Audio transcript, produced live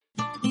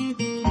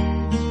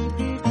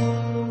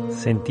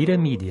Sentire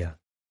Media.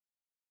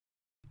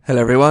 Hello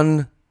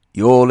everyone,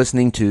 you're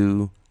listening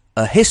to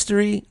A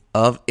History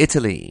of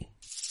Italy.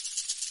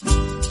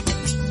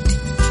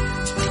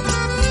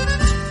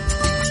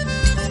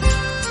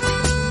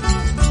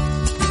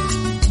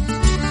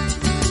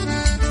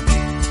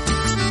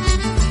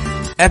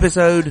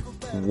 Episode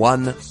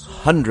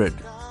 100,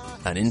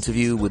 an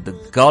interview with the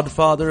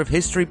godfather of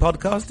history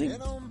podcasting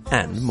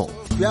and more.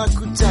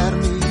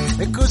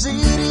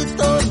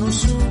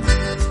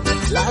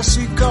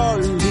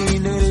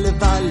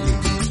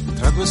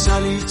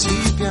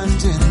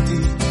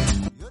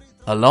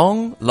 A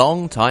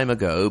long time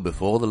ago,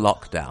 before the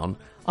lockdown,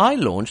 I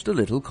launched a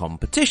little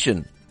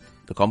competition.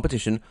 The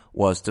competition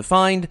was to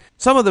find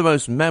some of the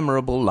most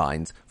memorable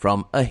lines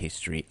from A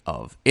History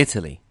of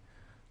Italy.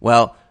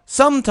 Well,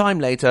 sometime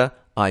later,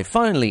 I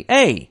finally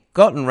A,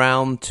 gotten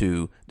round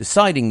to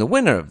deciding the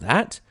winner of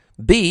that,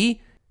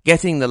 B,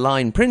 getting the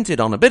line printed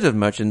on a bit of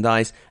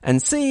merchandise,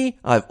 and C,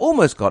 I've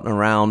almost gotten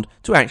around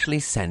to actually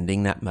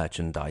sending that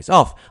merchandise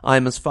off.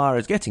 I'm as far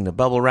as getting the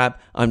bubble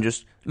wrap, I'm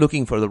just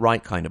looking for the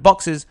right kind of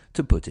boxes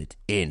to put it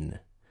in.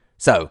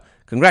 So,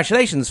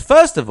 congratulations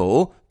first of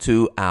all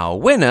to our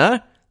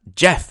winner,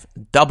 Jeff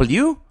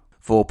W.,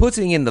 for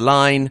putting in the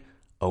line,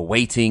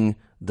 awaiting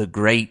the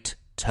great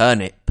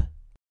turnip.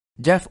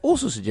 Jeff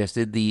also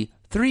suggested the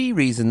 3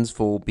 reasons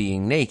for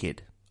being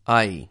naked,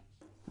 i.e.,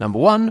 number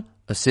 1,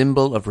 a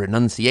symbol of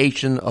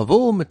renunciation of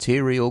all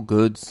material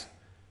goods.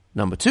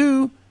 Number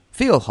 2,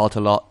 feel hot a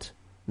lot.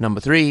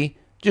 Number 3,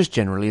 just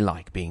generally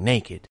like being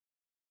naked.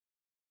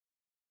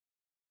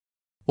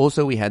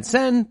 Also, we had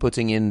Sen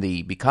putting in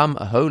the Become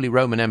a Holy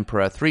Roman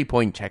Emperor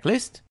 3-point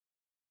checklist.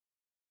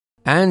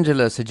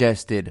 Angela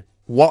suggested,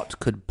 what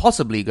could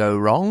possibly go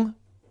wrong?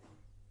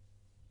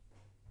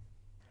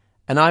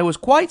 And I was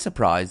quite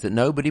surprised that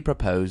nobody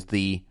proposed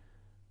the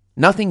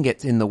nothing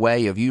gets in the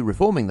way of you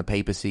reforming the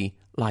papacy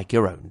like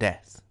your own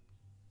death.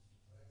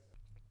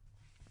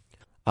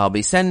 I'll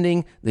be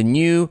sending the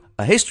new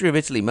A History of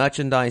Italy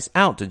merchandise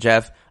out to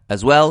Jeff,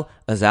 as well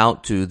as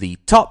out to the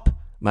top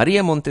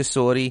Maria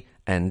Montessori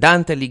and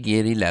Dante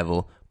Alighieri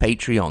level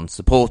Patreon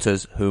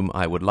supporters, whom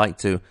I would like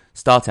to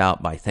start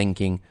out by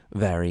thanking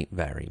very,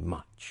 very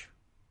much.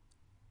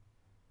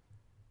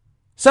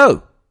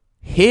 So,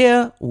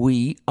 here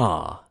we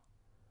are.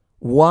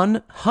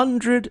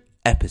 100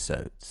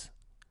 episodes.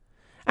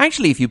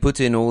 Actually, if you put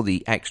in all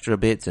the extra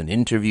bits and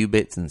interview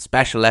bits and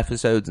special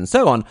episodes and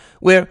so on,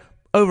 we're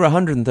over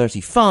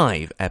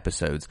 135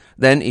 episodes.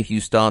 Then if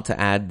you start to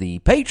add the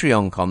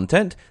Patreon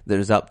content,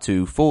 there's up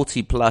to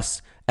 40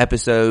 plus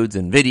episodes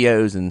and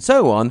videos and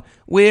so on,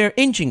 we're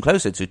inching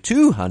closer to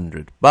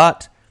 200.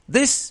 But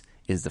this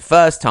is the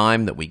first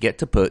time that we get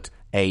to put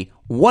a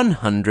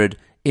 100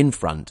 in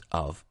front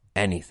of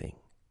anything.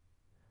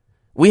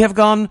 We have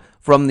gone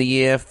from the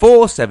year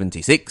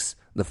 476,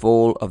 the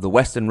fall of the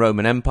Western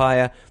Roman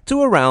Empire,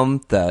 to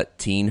around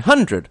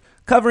 1300,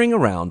 covering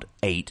around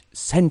 8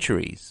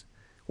 centuries.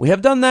 We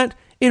have done that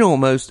in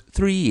almost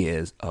 3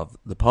 years of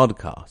the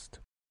podcast.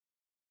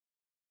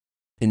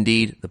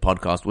 Indeed, the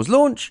podcast was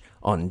launched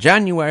on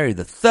January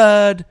the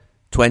 3rd,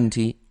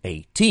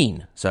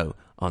 2018. So,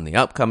 on the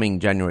upcoming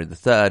January the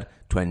 3rd,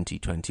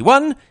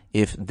 2021,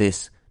 if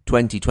this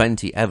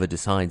 2020 ever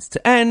decides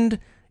to end,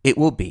 it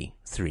will be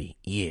 3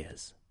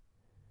 years.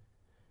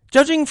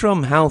 Judging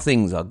from how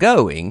things are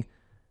going,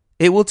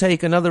 it will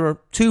take another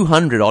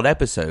 200-odd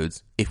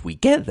episodes, if we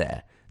get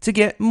there, to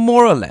get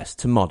more or less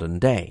to modern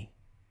day.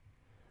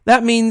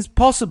 That means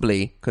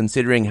possibly,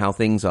 considering how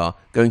things are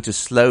going to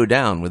slow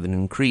down with an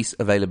increased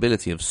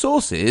availability of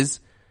sources,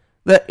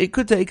 that it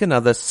could take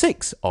another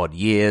 6-odd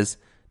years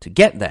to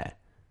get there.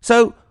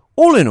 So,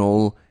 all in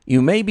all,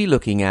 you may be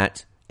looking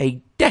at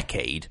a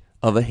decade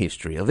of A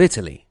History of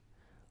Italy.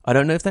 I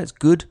don't know if that's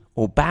good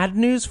or bad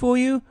news for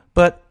you,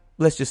 but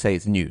let's just say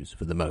it's news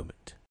for the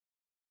moment.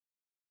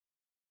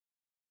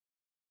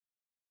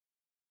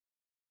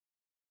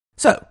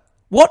 So,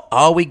 what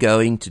are we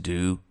going to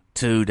do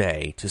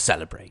today to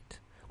celebrate?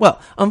 Well,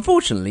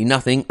 unfortunately,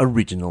 nothing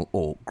original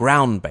or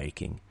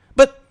groundbreaking.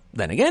 But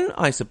then again,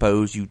 I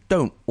suppose you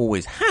don't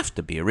always have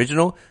to be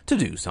original to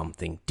do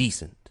something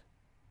decent.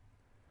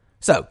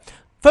 So,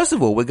 first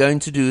of all, we're going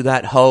to do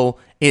that whole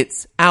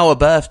it's our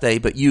birthday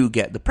but you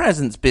get the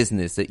presents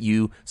business that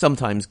you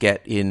sometimes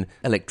get in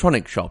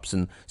electronic shops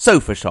and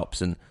sofa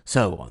shops and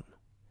so on.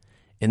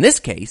 In this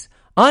case,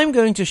 I'm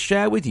going to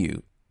share with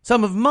you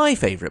some of my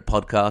favourite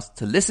podcasts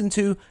to listen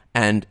to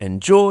and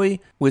enjoy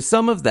with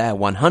some of their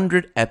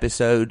 100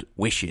 episode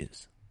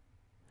wishes.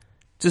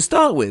 To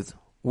start with,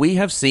 we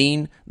have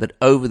seen that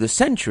over the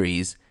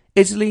centuries,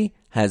 Italy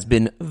has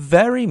been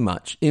very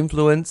much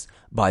influenced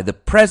by the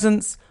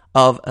presence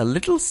of a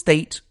little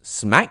state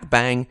smack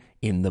bang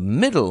in the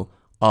middle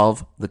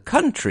of the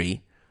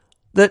country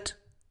that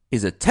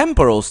is a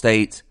temporal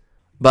state,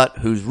 but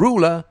whose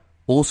ruler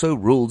also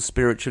ruled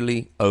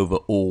spiritually over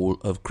all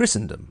of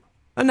Christendom,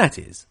 and that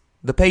is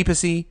the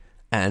papacy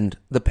and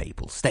the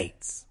papal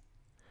states.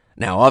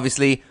 Now,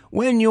 obviously,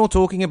 when you're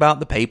talking about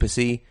the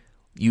papacy,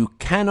 you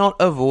cannot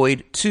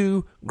avoid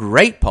 2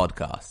 great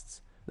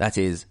podcasts. That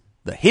is,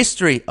 The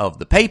History of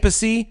the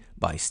Papacy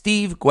by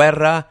Steve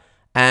Guerra,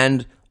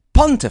 and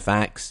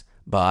Pontifex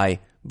by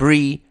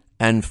Brie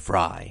and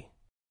Fry.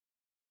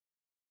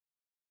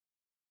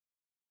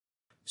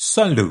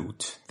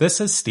 Salute! This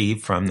is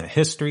Steve from The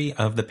History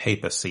of the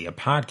Papacy, a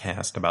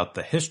podcast about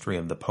the history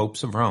of the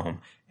popes of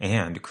Rome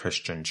and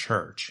Christian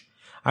Church.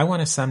 I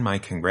want to send my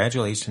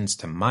congratulations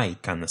to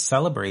Mike on the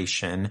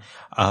celebration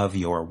of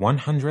your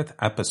 100th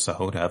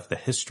episode of the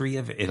History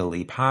of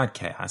Italy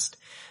podcast.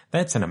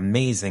 That's an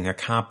amazing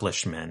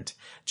accomplishment.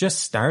 Just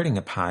starting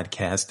a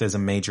podcast is a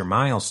major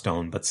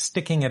milestone, but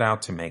sticking it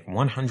out to make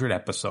 100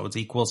 episodes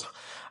equals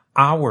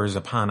hours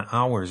upon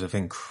hours of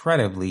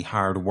incredibly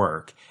hard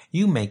work.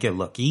 You make it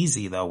look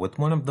easy, though, with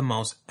one of the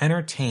most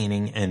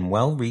entertaining and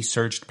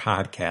well-researched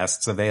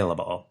podcasts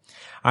available.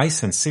 I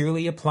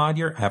sincerely applaud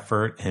your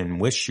effort and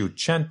wish you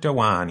 100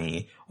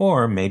 anni,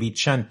 or maybe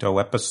 100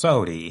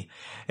 episodi.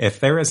 If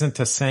there isn't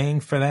a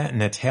saying for that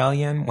in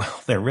Italian,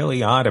 well, there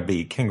really ought to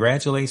be.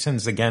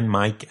 Congratulations again,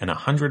 Mike, and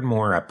 100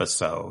 more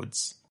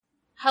episodes.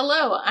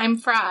 Hello, I'm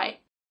Fry.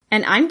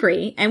 And I'm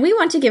Brie, and we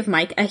want to give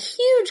Mike a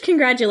huge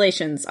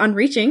congratulations on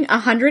reaching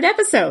 100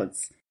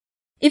 episodes.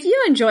 If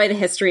you enjoy the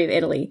history of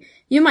Italy,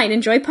 you might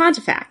enjoy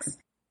Pontifex.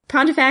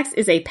 Pontifex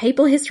is a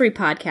papal history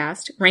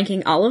podcast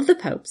ranking all of the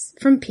popes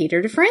from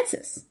Peter to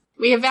Francis.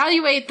 We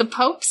evaluate the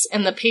popes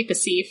and the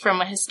papacy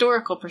from a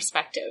historical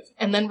perspective,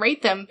 and then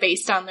rate them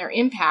based on their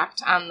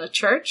impact on the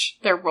church,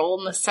 their role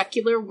in the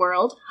secular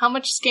world, how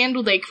much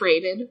scandal they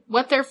created,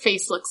 what their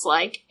face looks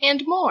like,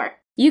 and more.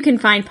 You can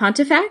find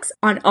Pontifex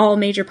on all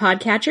major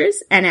podcatchers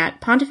and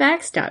at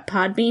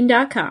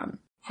pontifex.podbean.com.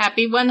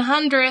 Happy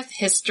 100th,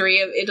 History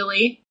of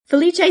Italy.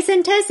 Felice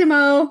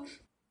Centesimo!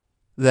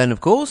 Then, of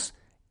course,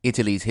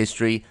 Italy's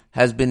history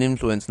has been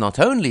influenced not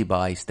only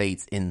by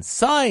states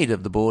inside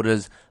of the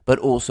borders, but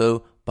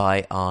also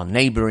by our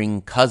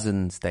neighbouring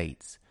cousin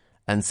states.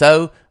 And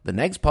so, the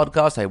next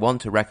podcast I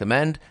want to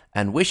recommend,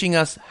 and wishing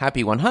us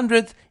happy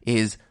 100th,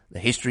 is The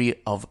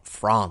History of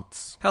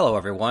France. Hello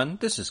everyone,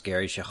 this is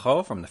Gary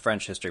Chachot from the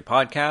French History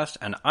Podcast,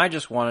 and I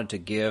just wanted to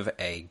give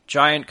a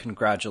giant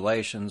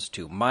congratulations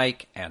to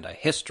Mike and A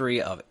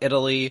History of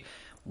Italy.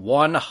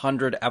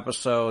 100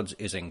 episodes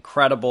is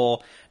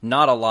incredible.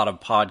 Not a lot of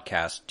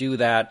podcasts do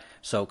that,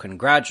 so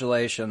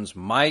congratulations,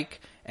 Mike,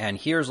 and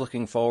here's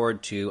looking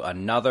forward to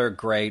another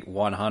great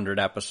 100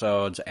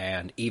 episodes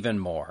and even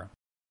more.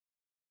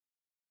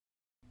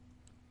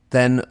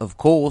 Then, of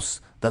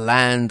course, the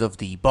land of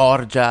the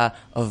Borgia,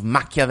 of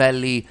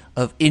Machiavelli,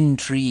 of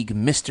intrigue,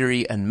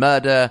 mystery, and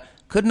murder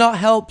could not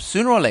help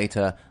sooner or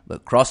later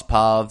but cross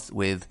paths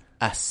with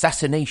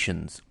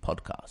Assassinations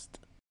podcast.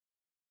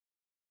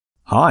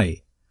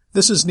 Hi,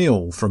 this is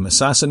Neil from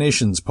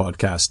Assassinations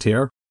podcast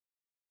here.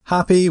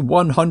 Happy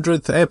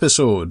 100th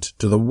episode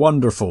to the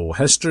wonderful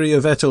History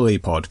of Italy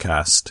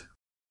podcast.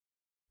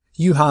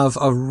 You have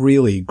a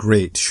really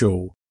great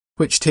show,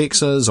 which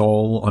takes us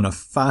all on a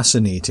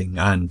fascinating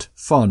and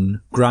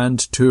fun grand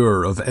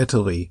tour of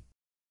Italy.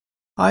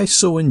 I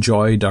so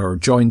enjoyed our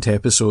joint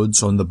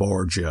episodes on the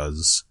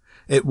Borgias.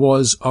 It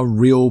was a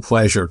real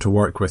pleasure to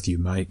work with you,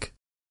 Mike.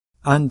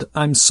 And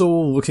I'm so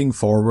looking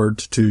forward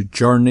to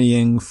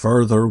journeying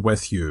further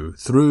with you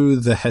through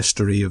the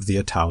history of the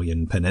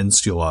Italian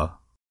peninsula.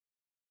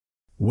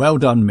 Well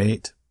done,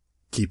 mate.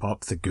 Keep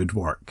up the good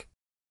work.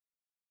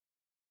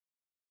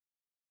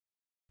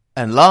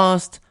 And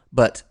last,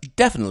 but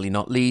definitely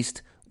not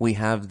least, we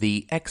have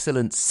the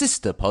excellent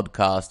sister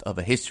podcast of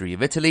A History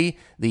of Italy,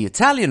 the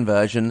Italian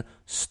version,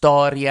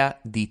 Storia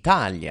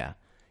d'Italia.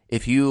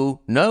 If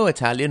you know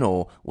Italian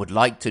or would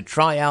like to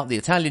try out the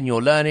Italian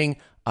you're learning,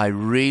 I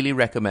really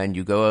recommend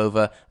you go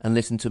over and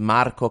listen to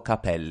Marco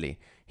Capelli.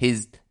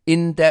 His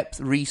in-depth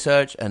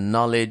research and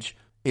knowledge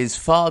is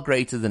far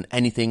greater than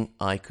anything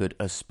I could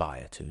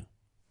aspire to.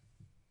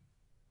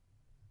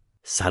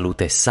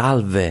 Salute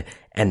salve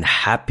and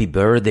happy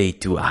birthday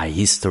to A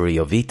History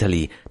of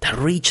Italy that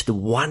reached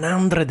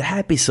 100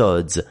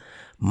 episodes.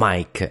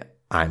 Mike,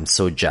 I'm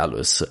so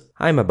jealous.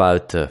 I'm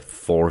about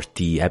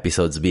 40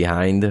 episodes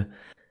behind.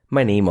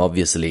 My name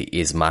obviously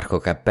is Marco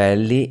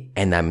Cappelli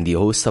and I'm the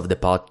host of the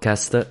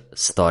podcast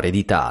Storia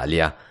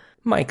d'Italia,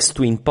 Mike's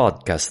twin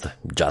podcast,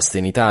 just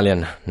in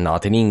Italian,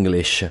 not in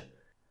English.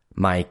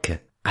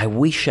 Mike, I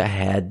wish I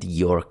had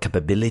your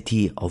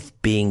capability of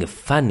being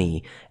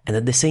funny and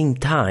at the same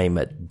time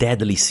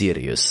deadly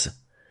serious.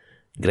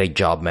 Great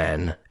job,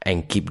 man,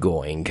 and keep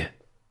going.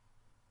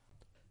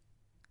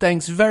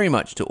 Thanks very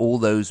much to all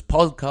those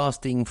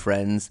podcasting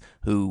friends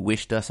who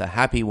wished us a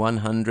happy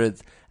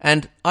 100th,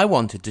 and I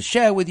wanted to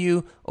share with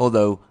you,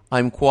 although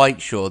I'm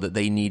quite sure that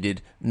they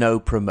needed no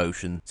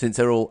promotion, since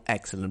they're all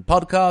excellent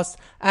podcasts,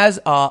 as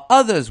are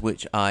others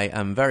which I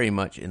am very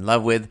much in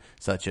love with,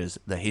 such as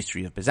The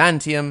History of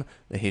Byzantium,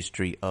 The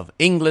History of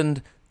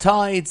England,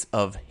 Tides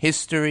of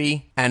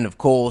History, and of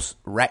course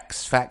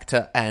Rex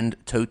Factor and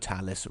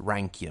Totalis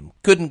Rankium.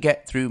 Couldn't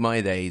get through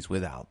my days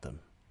without them.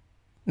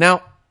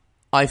 Now,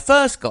 I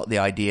first got the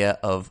idea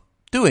of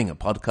doing a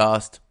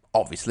podcast,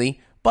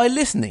 obviously, by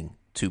listening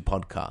to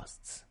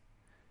podcasts.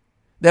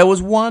 There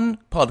was one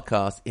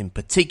podcast in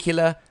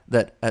particular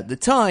that at the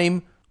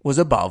time was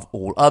above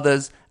all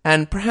others,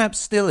 and perhaps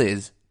still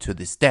is to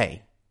this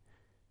day.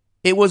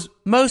 It was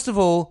most of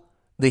all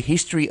The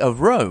History of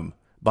Rome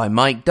by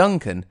Mike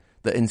Duncan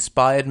that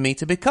inspired me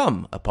to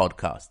become a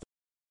podcaster.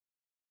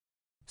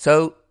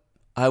 So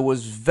I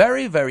was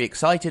very, very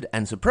excited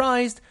and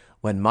surprised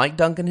when Mike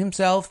Duncan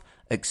himself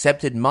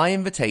accepted my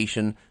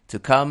invitation to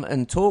come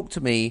and talk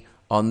to me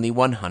on the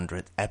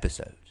 100th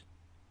episode.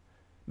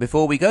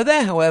 Before we go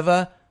there,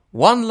 however,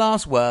 one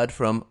last word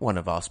from one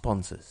of our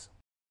sponsors.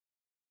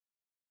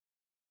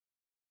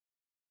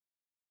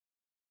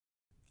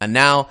 And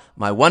now,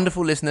 my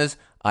wonderful listeners,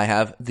 I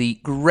have the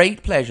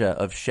great pleasure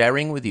of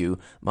sharing with you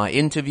my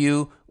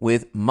interview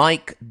with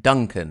Mike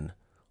Duncan,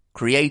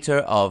 creator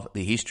of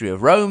the History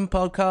of Rome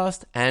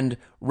podcast and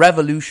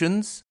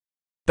Revolutions,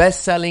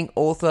 best-selling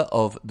author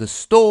of The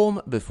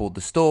Storm Before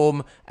the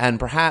Storm, and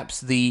perhaps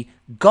the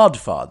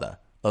godfather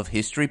of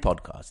history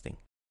podcasting.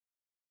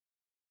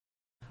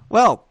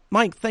 Well,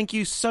 Mike, thank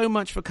you so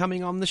much for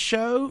coming on the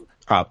show.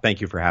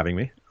 Thank you for having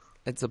me.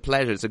 It's a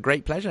pleasure. It's a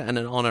great pleasure and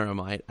an honor, I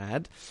might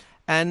add.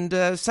 And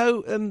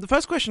so the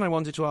first question I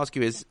wanted to ask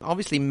you is,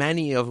 obviously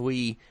many of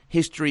we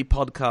history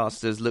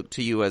podcasters look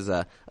to you as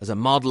a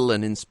model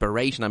and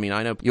inspiration. I mean,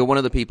 I know you're one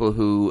of the people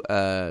who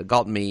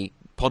got me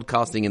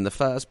podcasting in the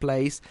first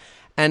place.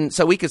 And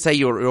so we could say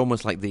you're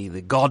almost like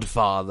the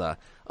godfather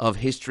of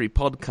history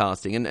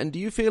podcasting. And do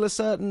you feel a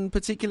certain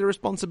particular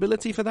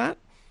responsibility for that?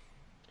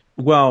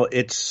 Well,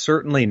 it's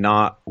certainly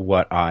not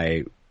what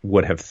I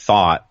would have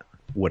thought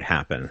would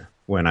happen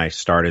when I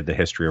started the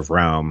History of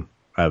Rome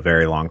a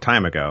very long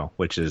time ago,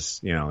 which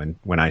is,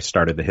 when I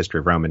started the History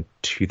of Rome in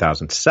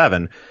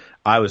 2007,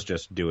 I was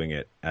just doing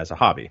it as a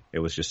hobby. It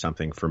was just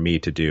something for me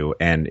to do.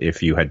 And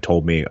if you had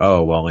told me,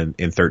 oh, well,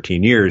 in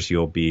 13 years,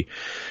 you'll be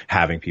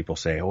having people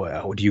say,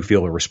 well, do you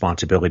feel a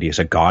responsibility as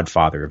a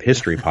godfather of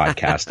history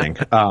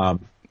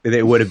podcasting?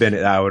 It would have been,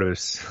 I would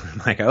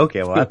have like,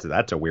 okay, well,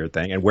 that's a weird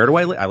thing. And where do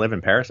I live? I live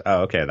in Paris.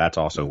 Oh, okay. That's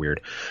also weird.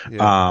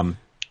 Yeah.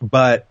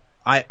 But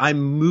I'm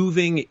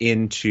moving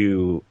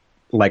into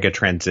like a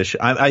transition.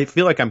 I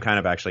feel like I'm kind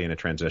of actually in a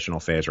transitional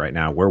phase right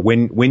now where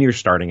when you're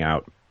starting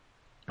out,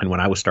 and when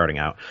I was starting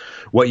out,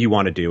 what you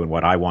want to do and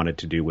what I wanted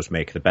to do was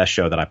make the best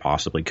show that I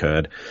possibly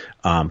could,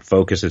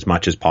 focus as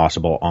much as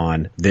possible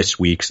on this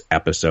week's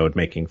episode,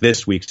 making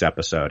this week's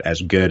episode as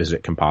good as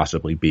it can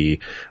possibly be.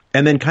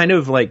 And then kind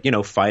of like,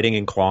 fighting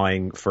and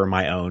clawing for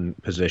my own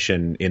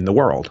position in the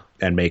world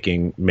and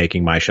making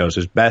my shows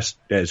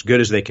as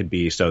good as they could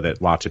be so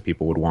that lots of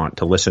people would want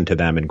to listen to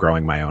them and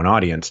growing my own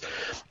audience.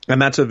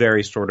 And that's a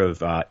very sort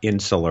of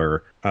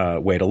insular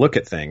way to look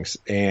at things.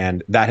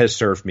 And that has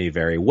served me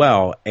very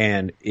well.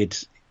 And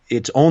it's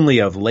only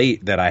of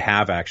late that I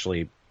have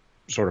actually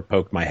sort of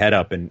poked my head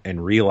up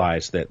and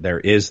realized that there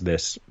is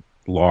this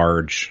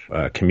large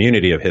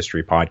community of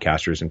history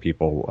podcasters and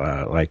people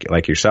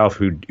like yourself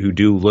who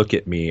do look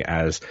at me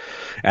as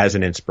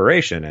an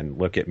inspiration and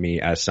look at me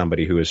as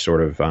somebody who is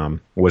sort of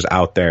was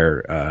out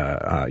there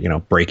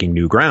breaking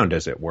new ground,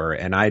 as it were.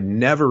 And I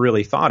never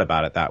really thought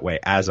about it that way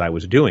as I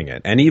was doing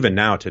it. And even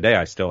now today,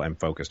 I still am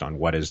focused on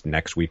what is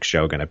next week's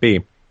show going to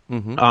be.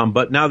 Mm-hmm.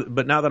 But now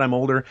that I'm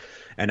older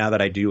and now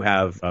that I do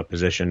have a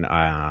position,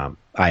 I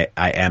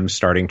am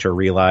starting to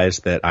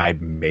realize that I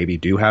maybe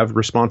do have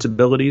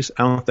responsibilities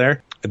out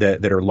there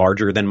that are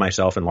larger than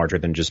myself and larger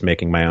than just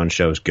making my own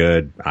shows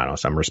good. I don't know,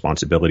 some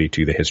responsibility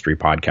to the history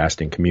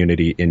podcasting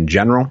community in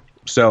general.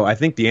 So I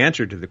think the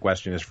answer to the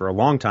question is, for a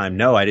long time,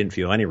 no, I didn't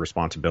feel any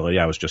responsibility.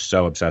 I was just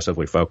so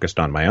obsessively focused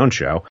on my own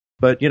show.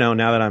 But now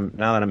that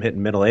I'm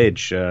hitting middle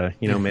age,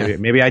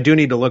 maybe I do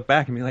need to look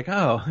back and be like,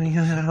 oh,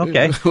 yeah,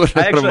 okay,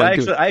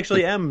 I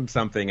actually am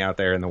something out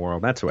there in the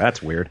world.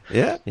 That's weird.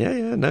 Yeah,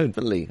 no,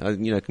 definitely.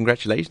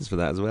 Congratulations for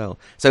that as well.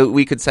 So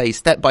we could say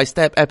step by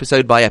step,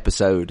 episode by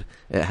episode,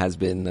 it has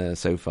been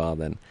so far.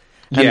 Then,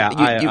 and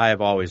I have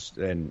always,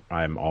 and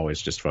I'm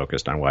always just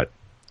focused on what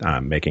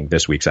making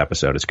this week's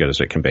episode as good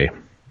as it can be.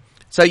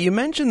 So you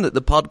mentioned that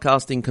the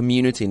podcasting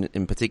community,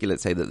 in particular,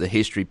 let's say that the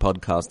history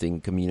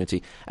podcasting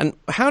community, and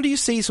how do you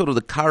see sort of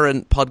the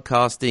current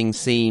podcasting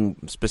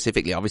scene,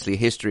 specifically, obviously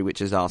history,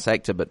 which is our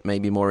sector, but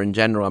maybe more in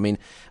general? I mean,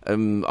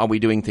 are we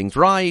doing things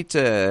right?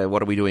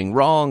 What are we doing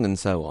wrong? And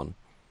so on.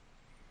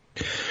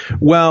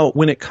 Well,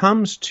 when it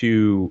comes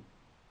to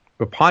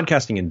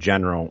podcasting in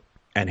general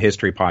and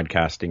history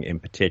podcasting in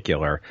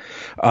particular,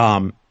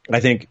 I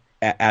think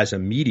as a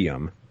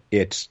medium,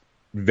 it's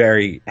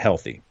very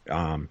healthy.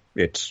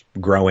 It's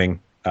growing.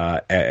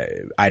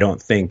 I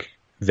don't think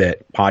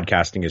that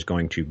podcasting is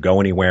going to go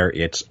anywhere.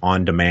 It's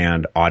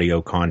on-demand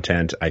audio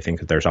content. I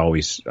think that there's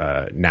always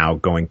now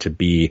going to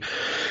be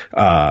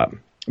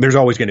there's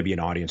always going to be an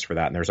audience for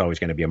that, and there's always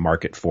going to be a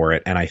market for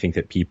it. And I think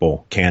that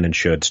people can and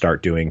should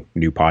start doing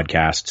new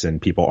podcasts,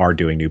 and people are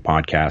doing new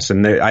podcasts.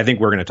 And I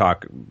think we're going to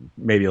talk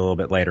maybe a little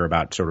bit later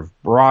about sort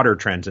of broader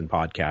trends in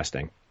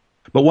podcasting.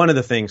 But one of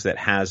the things that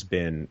has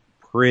been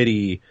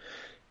pretty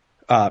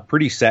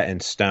set in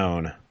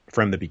stone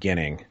from the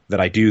beginning that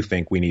I do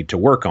think we need to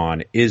work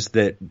on is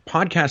that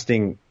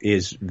podcasting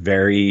is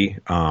very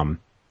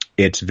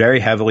it's very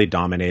heavily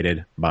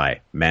dominated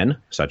by men,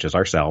 such as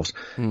ourselves,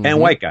 and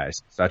white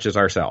guys, such as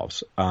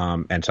ourselves,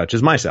 and such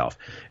as myself.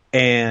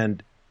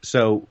 And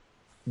so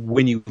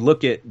when you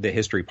look at the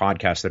history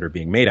podcasts that are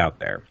being made out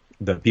there,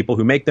 the people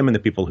who make them and the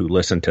people who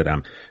listen to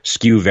them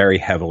skew very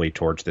heavily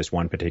towards this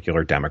one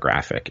particular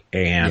demographic.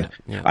 And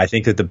I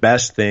think that the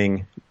best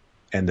thing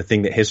and the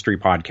thing that history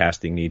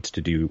podcasting needs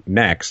to do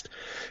next,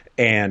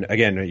 and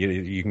again,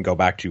 you can go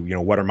back to,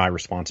 what are my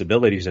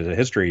responsibilities as a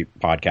history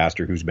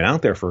podcaster who's been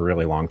out there for a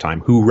really long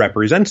time, who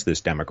represents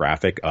this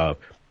demographic of,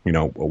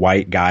 a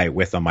white guy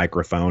with a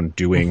microphone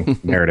doing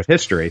narrative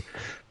history.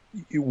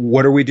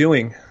 What are we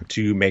doing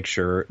to make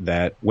sure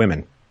that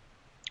women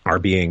are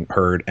being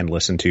heard and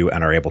listened to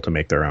and are able to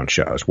make their own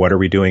shows? What are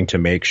we doing to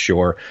make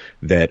sure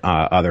that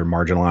other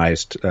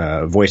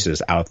marginalized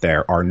voices out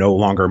there are no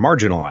longer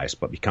marginalized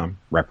but become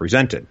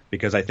represented?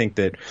 Because I think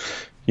that,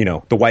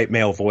 the white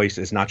male voice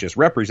is not just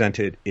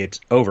represented,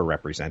 it's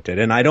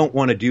overrepresented. And I don't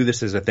want to do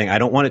this as a thing. I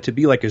don't want it to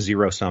be like a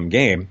zero-sum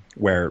game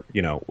where,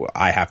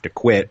 I have to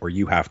quit or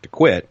you have to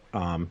quit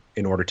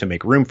in order to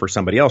make room for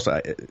somebody else.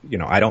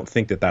 I don't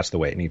think that that's the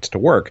way it needs to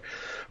work.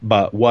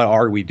 But what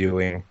are we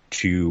doing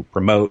to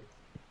promote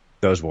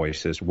those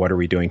voices? What are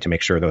we doing to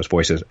make sure those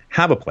voices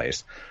have a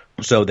place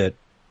so that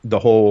the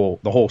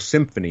whole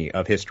symphony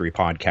of history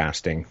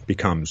podcasting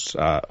becomes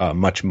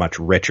much, much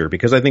richer?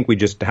 Because I think we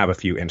just have a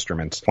few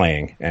instruments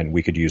playing and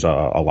we could use a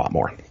lot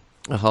more.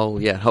 A whole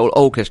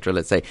orchestra,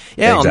 let's say.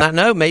 Yeah, exactly. On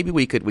that note, maybe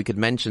we could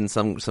mention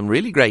some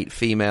really great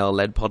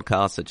female-led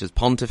podcasts such as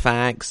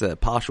Pontifex,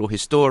 Partial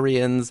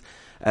Historians.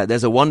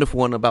 There's a wonderful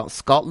one about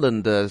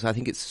Scotland. I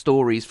think it's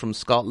Stories from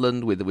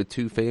Scotland with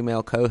two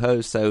female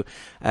co-hosts. So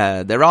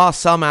there are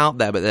some out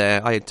there, but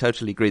I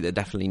totally agree that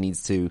definitely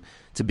needs to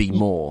be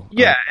more.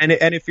 Yeah, and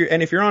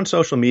if you're on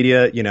social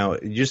media,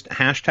 just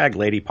hashtag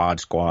Lady Pod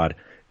Squad,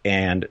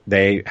 and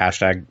they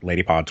hashtag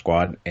Lady Pod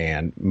Squad,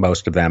 and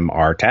most of them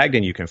are tagged,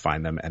 and you can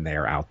find them, and they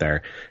are out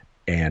there,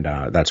 and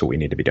that's what we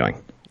need to be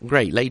doing.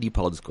 Great, Lady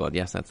Pod Squad.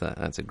 Yes, that's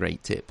a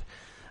great tip.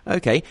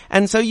 Okay,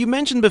 and so you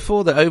mentioned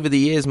before that over the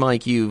years,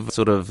 Mike, you've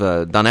sort of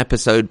done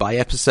episode by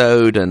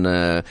episode,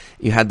 and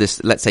you had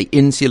this, let's say,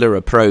 insular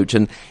approach.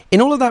 And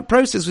in all of that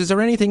process, was there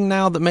anything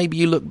now that maybe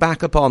you look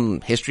back upon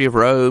history of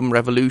Rome,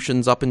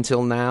 revolutions up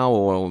until now,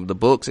 or the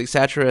books,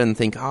 etc., and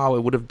think, I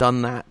would have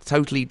done that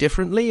totally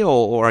differently,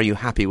 or are you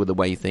happy with the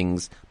way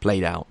things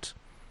played out?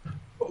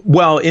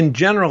 Well, in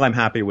general, I'm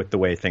happy with the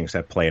way things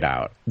have played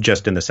out,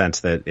 just in the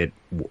sense that it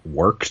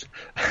worked,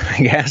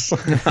 I guess.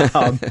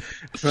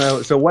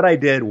 So what I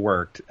did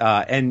worked.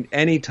 And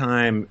any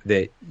time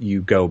that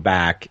you go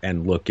back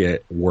and look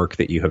at work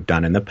that you have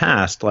done in the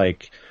past,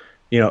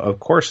 of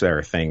course there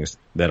are things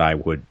that I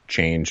would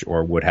change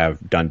or would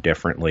have done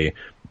differently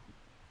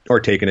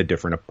or taken a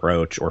different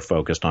approach or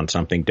focused on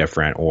something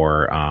different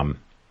or,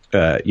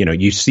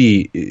 you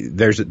see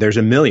there's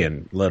a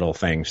million little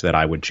things that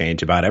I would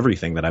change about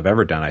everything that I've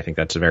ever done. I think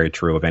that's very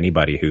true of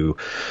anybody who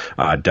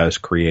does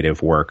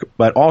creative work.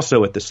 But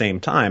also at the same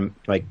time,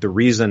 the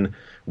reason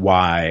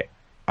why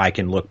I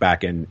can look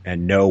back and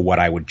know what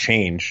I would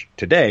change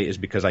today is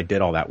because I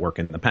did all that work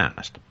in the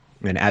past.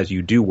 And as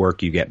you do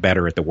work, you get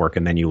better at the work,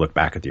 and then you look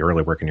back at the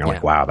early work and you're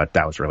like, wow,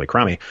 that was really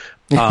crummy.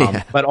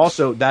 But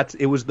also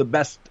it was the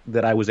best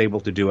that I was able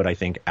to do it, I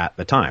think, at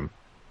the time.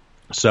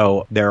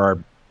 So there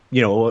are,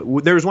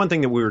 there's one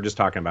thing that we were just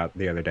talking about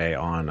the other day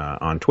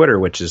on Twitter,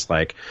 which is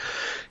a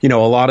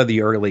lot of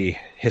the early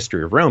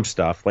history of Rome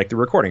stuff, the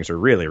recordings are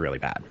really, really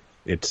bad.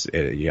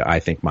 I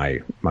think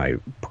my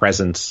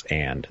presence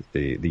and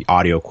the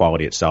audio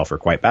quality itself are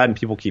quite bad. And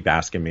people keep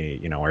asking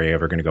me, are you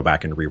ever going to go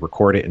back and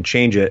re-record it and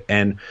change it?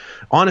 And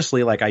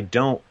honestly, I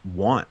don't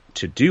want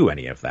to do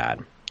any of that.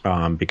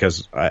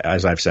 Because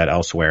as I've said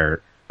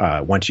elsewhere,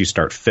 once you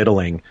start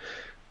fiddling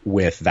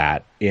with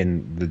that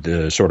in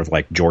the sort of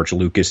George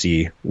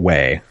Lucas-y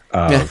way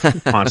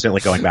of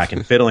constantly going back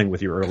and fiddling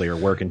with your earlier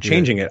work and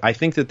changing it. I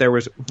think that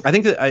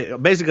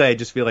I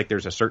just feel like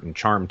there's a certain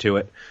charm to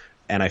it,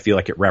 and I feel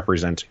like it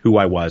represents who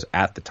I was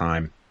at the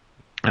time.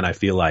 And I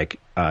feel like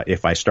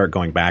if I start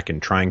going back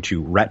and trying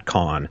to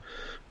retcon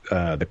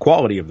the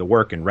quality of the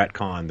work and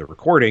retcon the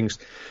recordings,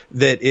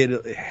 that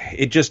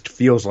it just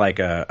feels like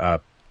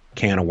a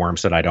can of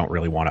worms that I don't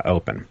really want to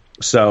open.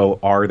 So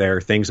are there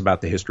things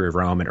about the history of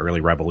Rome and early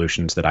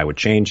revolutions that I would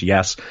change?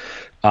 Yes.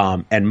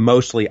 And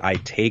mostly I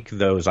take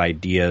those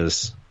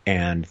ideas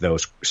and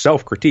those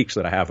self-critiques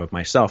that I have of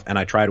myself, and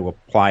I try to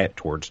apply it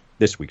towards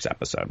this week's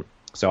episode.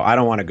 So I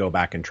don't want to go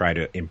back and try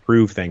to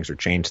improve things or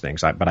change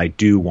things, but I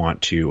do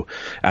want to,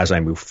 as I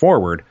move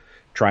forward,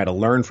 try to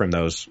learn from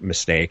those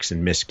mistakes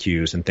and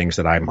miscues and things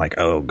that I'm like,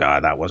 oh,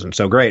 God, that wasn't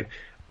so great.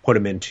 Put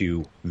them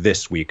into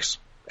this week's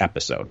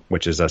episode,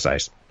 which is, as I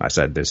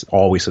said, there's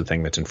always the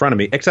thing that's in front of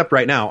me, except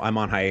right now I'm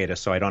on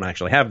hiatus, so I don't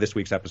actually have this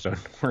week's episode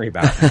to worry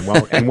about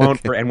and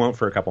won't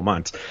for a couple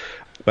months.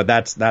 But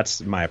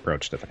that's my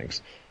approach to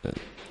things.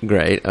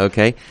 Great.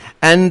 Okay.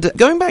 And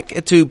going back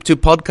to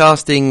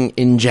podcasting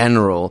in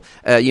general,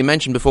 you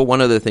mentioned before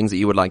one of the things that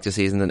you would like to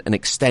see is an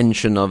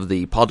extension of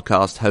the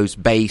podcast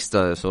host based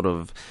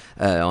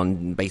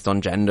based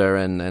on gender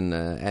and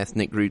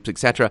ethnic groups,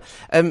 etc.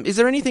 Is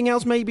there anything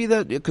else maybe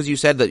that, because you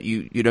said that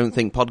you don't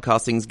think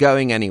podcasting's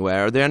going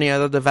anywhere, are there any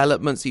other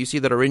developments that you see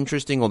that are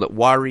interesting or that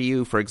worry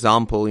you? For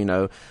example,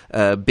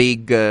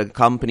 big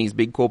companies,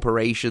 big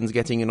corporations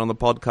getting in on the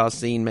podcast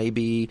scene,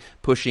 maybe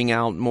pushing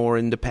out more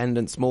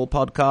independent small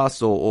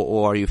podcasts,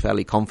 or are you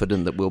fairly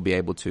confident that we'll be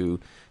able to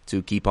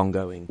keep on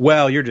going?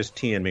 Well, you're just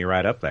teeing me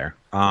right up there.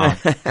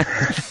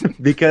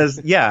 Because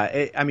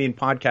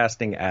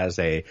podcasting as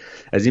a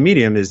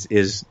medium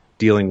is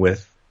dealing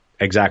with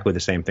exactly the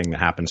same thing that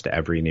happens to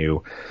every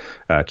new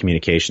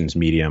communications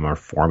medium or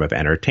form of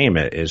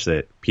entertainment, is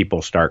that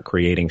people start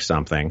creating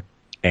something,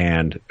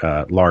 and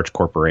large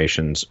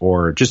corporations,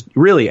 or just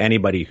really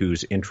anybody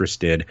who's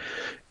interested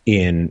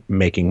in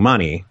making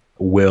money,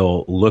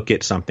 will look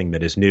at something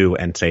that is new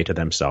and say to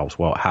themselves,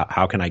 well,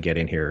 how can I get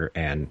in here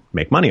and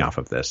make money off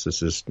of this?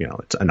 This is,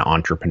 it's an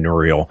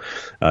entrepreneurial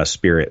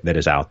spirit that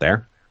is out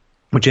there,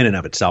 which in and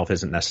of itself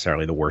isn't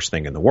necessarily the worst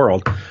thing in the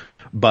world.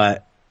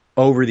 But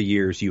over the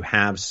years, you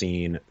have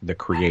seen the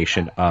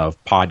creation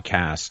of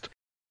podcast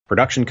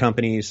production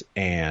companies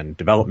and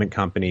development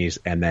companies,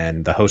 and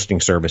then the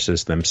hosting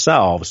services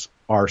themselves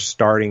are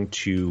starting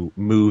to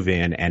move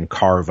in and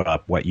carve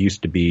up what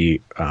used to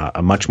be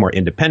a much more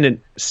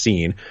independent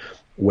scene,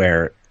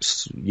 where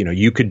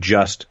you could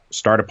just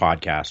start a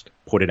podcast,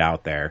 put it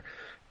out there,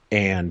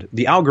 and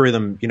the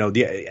algorithm,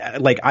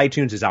 like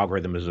iTunes'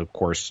 algorithm is of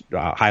course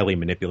highly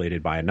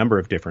manipulated by a number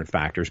of different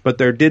factors, but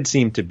there did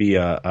seem to be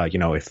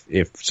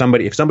if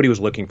somebody was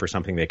looking for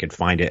something, they could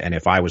find it, and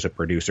if I was a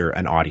producer,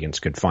 an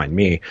audience could find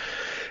me.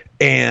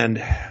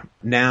 And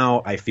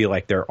now I feel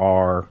like there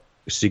are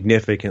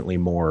significantly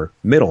more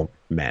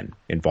middlemen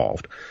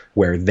involved,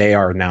 where they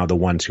are now the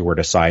ones who are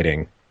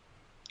deciding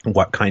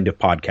what kind of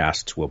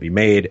podcasts will be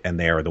made, and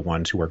they are the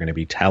ones who are going to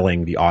be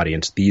telling the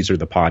audience, these are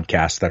the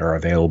podcasts that are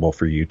available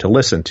for you to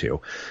listen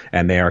to.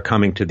 And they are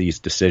coming to these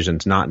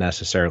decisions not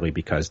necessarily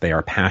because they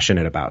are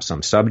passionate about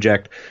some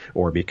subject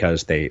or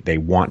because they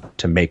want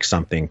to make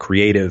something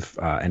creative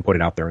and put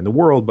it out there in the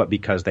world, but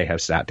because they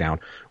have sat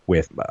down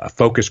with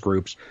focus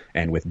groups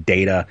and with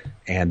data,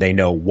 and they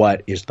know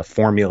what is the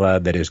formula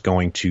that is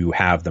going to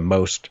have the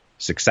most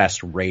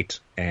success rate,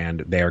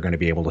 and they are going to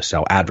be able to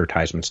sell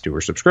advertisements to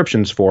or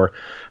subscriptions for.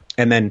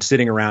 And then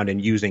sitting around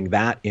and using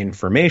that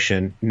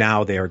information,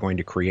 now they are going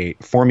to create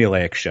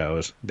formulaic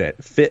shows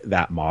that fit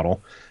that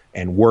model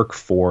and work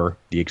for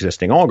the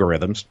existing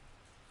algorithms.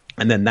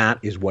 And then that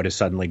is what is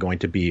suddenly going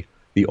to be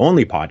the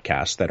only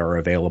podcasts that are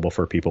available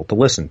for people to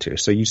listen to.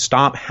 So you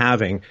stop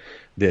having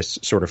this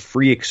sort of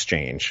free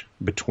exchange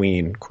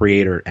between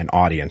creator and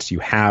audience. You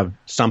have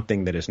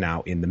something that is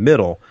now in the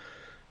middle.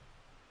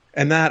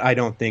 And that I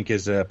don't think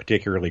is a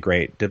particularly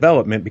great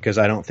development, because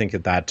I don't think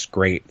that that's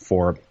great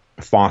for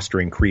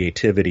fostering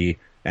creativity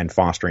and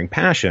fostering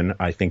passion.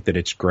 I think that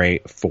it's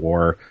great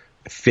for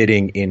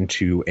fitting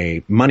into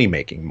a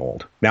money-making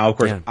mold. Now, of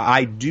course,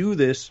 I do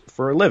this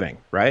for a living,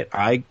 right?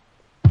 I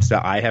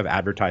have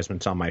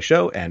advertisements on my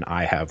show, and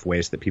I have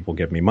ways that people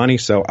give me money.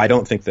 So I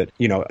don't think that,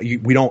 we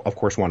don't, of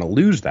course, want to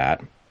lose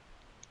that.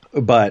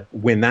 But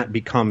when that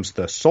becomes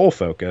the sole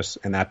focus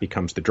and that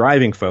becomes the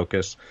driving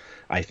focus,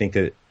 I think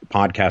that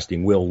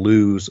podcasting will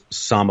lose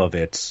some of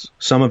its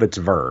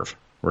verve,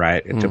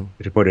 right? To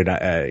put it,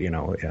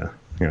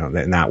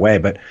 in that way.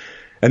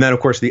 And then of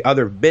course the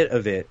other bit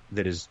of it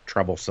that is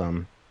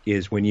troublesome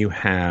is when you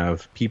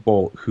have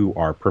people who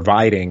are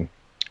providing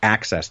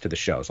access to the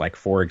shows, like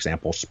for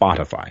example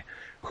Spotify,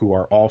 who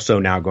are also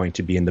now going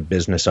to be in the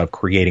business of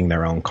creating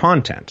their own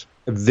content.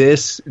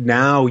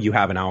 Now you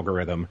have an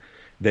algorithm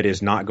that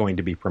is not going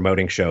to be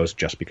promoting shows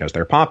just because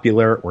they're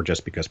popular or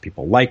just because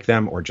people like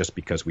them or just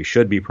because we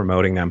should be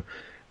promoting them.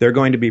 They're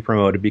going to be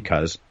promoted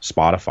because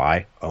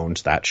Spotify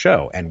owns that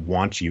show and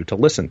wants you to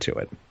listen to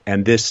it.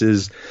 And this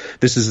is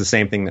the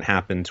same thing that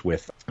happens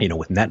with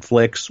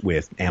Netflix,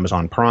 with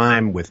Amazon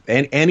Prime, with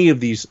any of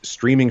these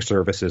streaming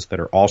services that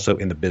are also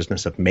in the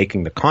business of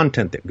making the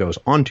content that goes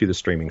onto the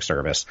streaming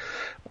service.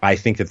 I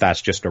think that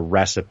that's just a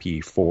recipe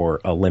for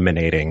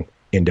eliminating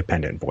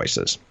independent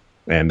voices.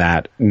 And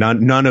that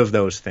none of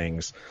those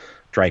things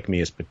strike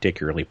me as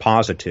particularly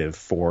positive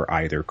for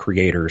either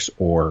creators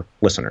or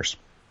listeners.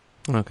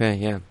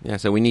 Okay, yeah.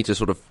 So we need to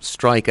sort of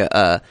strike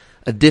a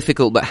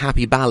difficult but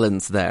happy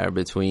balance there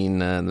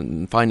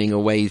between finding a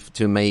way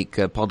to make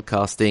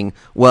podcasting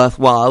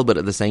worthwhile, but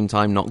at the same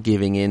time not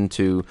giving in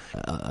to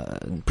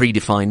a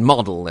predefined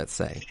model, let's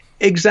say.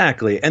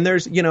 Exactly. And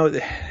there's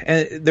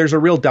a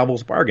real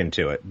devil's bargain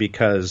to it,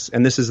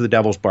 and this is the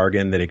devil's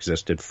bargain that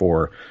existed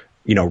for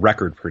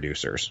record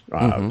producers,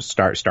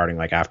 starting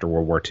like after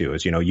World War II,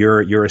 is,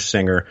 you're a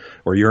singer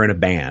or you're in a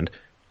band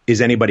is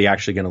anybody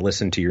actually going to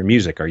listen to your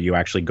music? Are you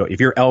actually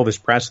if you're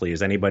Elvis Presley,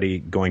 is anybody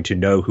going to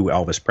know who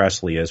Elvis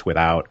Presley is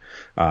without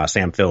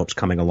Sam Phillips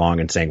coming along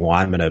and saying, well,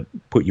 I'm going to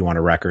put you on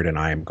a record and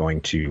I am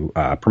going to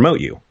promote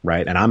you,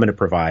 right? And I'm going to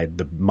provide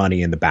the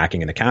money and the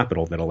backing and the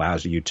capital that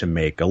allows you to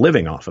make a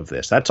living off of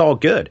this. That's all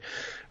good.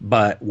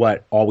 But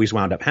what always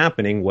wound up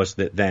happening was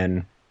that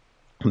then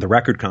the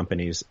record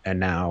companies and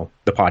now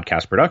the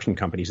podcast production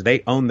companies,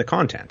 they own the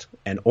content.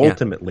 And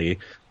ultimately,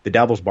 the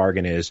devil's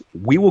bargain is,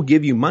 we will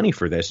give you money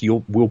for this.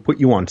 We'll put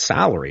you on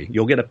salary.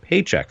 You'll get a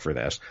paycheck for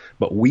this.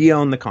 But we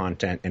own the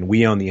content and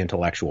we own the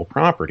intellectual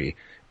property.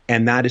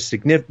 And that is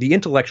the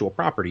intellectual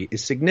property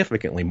is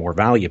significantly more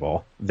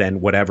valuable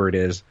than whatever it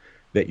is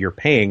that you're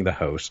paying the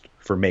host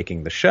for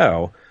making the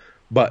show.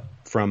 But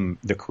from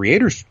the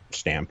creator's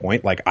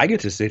standpoint, like, I get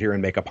to sit here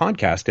and make a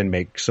podcast and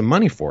make some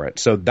money for it.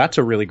 So that's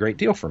a really great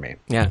deal for me.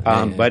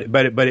 But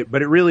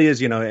it really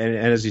is, and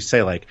as you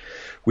say, like,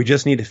 we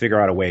just need to figure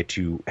out a way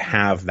to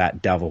have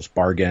that devil's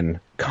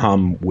bargain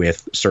come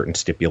with certain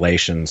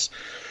stipulations.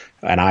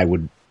 And I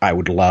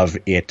would love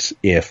it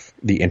if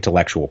the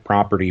intellectual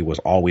property was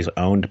always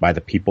owned by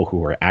the people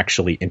who are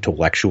actually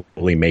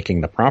intellectually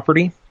making the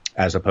property,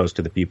 as opposed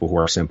to the people who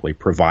are simply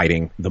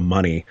providing the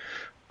money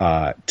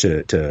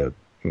to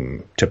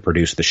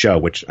produce the show,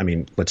 which, I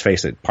mean, let's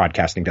face it,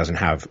 podcasting doesn't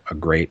have a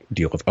great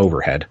deal of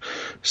overhead.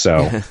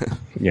 So,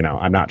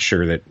 I'm not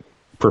sure that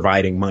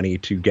providing money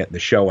to get the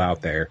show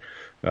out there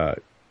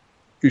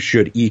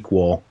should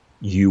equal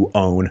you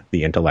own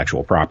the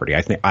intellectual property.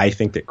 I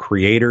think that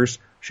creators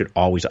should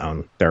always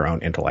own their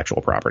own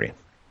intellectual property.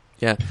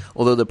 Yeah,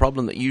 although the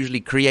problem that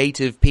usually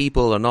creative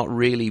people are not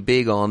really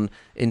big on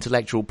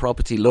intellectual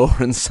property law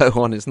and so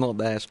on. It's not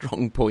their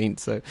strong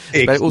point. So,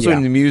 but also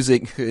in the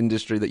music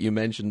industry that you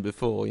mentioned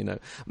before,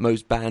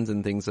 most bands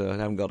and things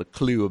haven't got a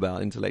clue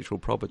about intellectual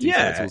property.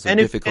 Yeah, so it's also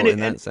difficult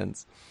in that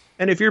sense.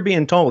 And if you're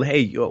being told,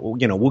 hey,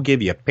 we'll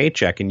give you a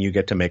paycheck and you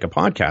get to make a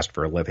podcast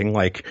for a living,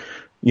 like,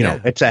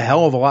 it's a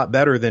hell of a lot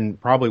better than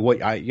probably what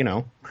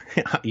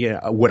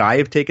would I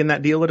have taken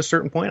that deal at a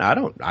certain point? I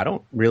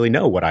don't really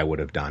know what I would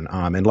have done.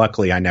 And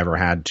luckily I never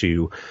had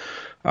to,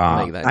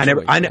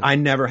 I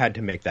never had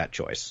to make that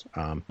choice.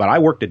 But I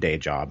worked a day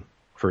job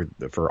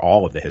for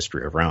all of the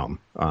history of Rome.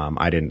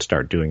 I didn't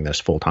start doing this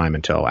full time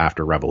until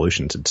after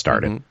revolutions had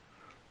started. Mm-hmm.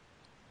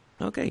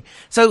 Okay,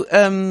 so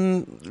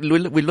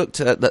we looked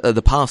at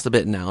the past a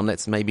bit now, and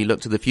let's maybe look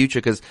to the future,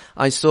 because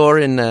I saw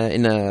in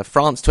a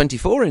France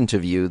 24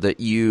 interview that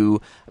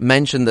you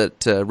mentioned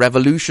that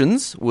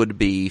Revolutions would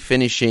be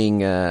finishing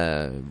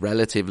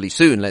relatively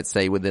soon, let's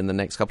say within the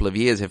next couple of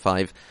years, if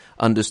I've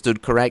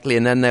understood correctly,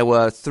 and then there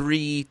were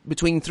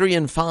between 3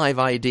 and 5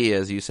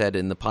 ideas, you said,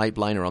 in the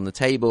pipeline or on the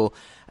table.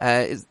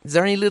 Is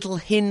there any little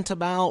hint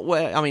about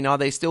where, are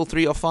they still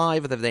 3 or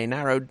 5? Have they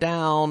narrowed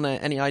down?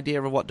 Any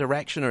idea of what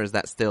direction, or is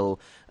that still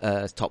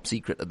top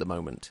secret at the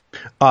moment?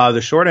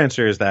 The short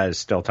answer is that is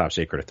still top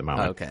secret at the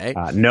moment. Okay.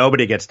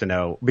 Nobody gets to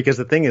know, because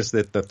the thing is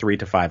that the 3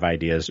 to 5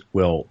 ideas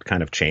will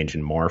kind of change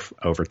and morph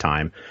over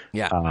time.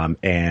 Yeah. I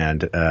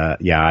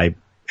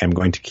am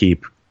going to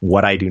keep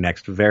what I do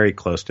next very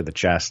close to the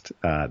chest.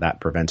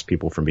 That prevents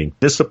people from being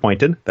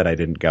disappointed that I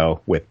didn't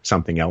go with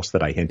something else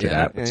that I hinted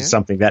at, which is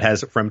something that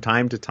has from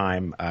time to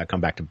time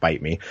come back to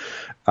bite me.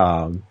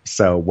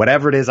 So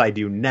whatever it is I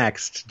do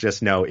next,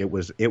 just know it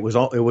was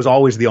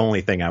always the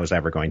only thing I was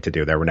ever going to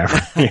do. There were never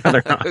any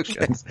other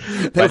options.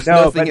 But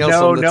no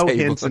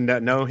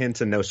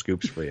hints and no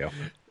scoops for you.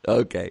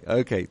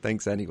 Okay.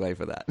 Thanks anyway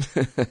for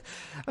that.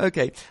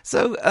 Okay.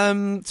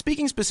 So,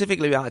 speaking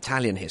specifically about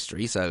Italian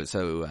history, so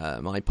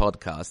my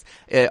podcast,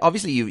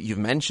 obviously you've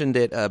mentioned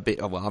it a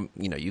bit. Well,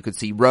 you could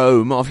see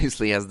Rome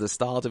obviously as the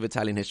start of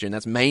Italian history, and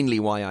that's mainly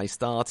why I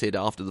started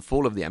after the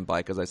fall of the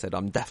empire, because I said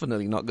I'm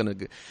definitely not going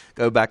to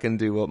go back and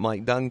do what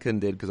Mike Duncan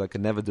did, because I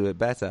could never do it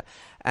better.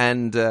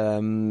 And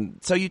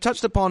so you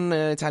touched upon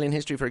Italian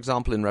history, for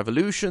example, in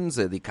revolutions,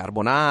 the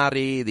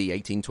Carbonari, the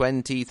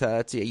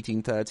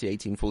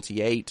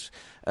 1848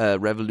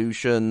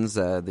 revolutions,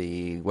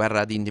 the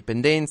Guerra di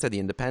Indipendenza, the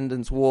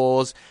Independence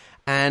Wars.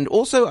 And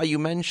also, you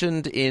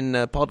mentioned in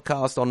a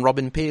podcast on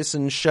Robin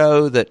Pearson's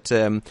show that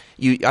I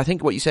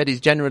think what you said is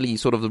generally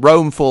sort of the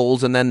Rome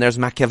falls and then there's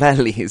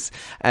Machiavelli's,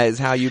 is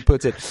how you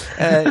put it.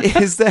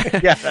 Is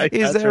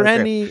there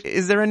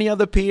any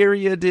other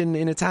period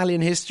in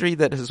Italian history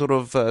that has sort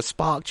of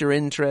sparked your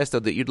interest,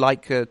 or that you'd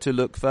like to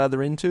look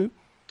further into?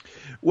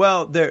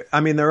 Well, there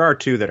are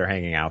 2 that are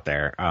hanging out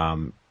there.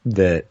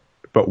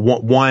 But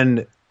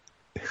one.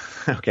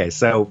 Okay,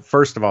 so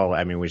first of all,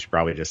 we should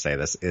probably just say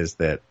this, is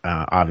that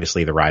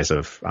obviously the rise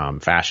of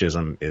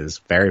fascism is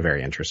very,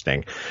 very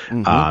interesting.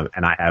 Mm-hmm.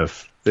 And I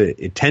have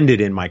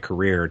tended in my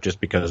career, just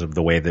because of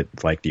the way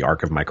that like the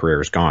arc of my career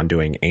has gone,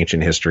 doing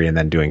ancient history and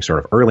then doing sort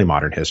of early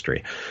modern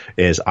history,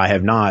 is I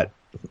have not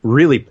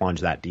really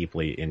plunged that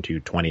deeply into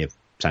 20th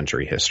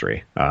century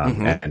history.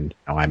 And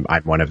I'm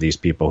one of these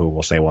people who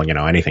will say, well,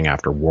 anything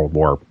after World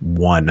War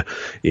I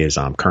is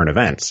current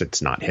events.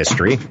 It's not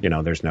history.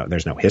 There's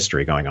no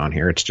history going on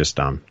here. It's just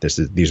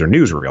these are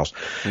newsreels.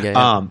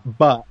 Yeah.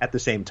 But at the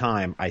same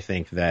time, I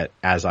think that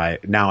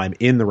I'm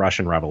in the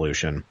Russian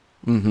Revolution,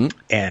 and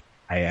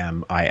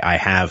I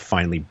have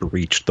finally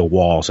breached the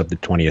walls of the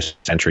 20th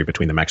century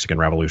between the Mexican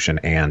Revolution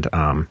and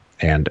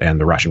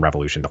the Russian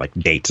Revolution. Like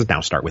dates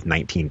now start with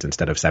 19s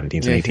instead of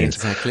 17s and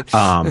 18s.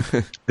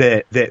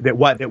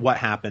 Exactly. What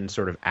happened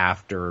sort of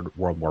after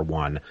World War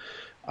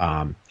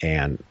I,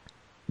 and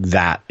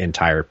that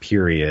entire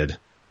period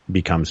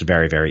becomes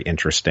very, very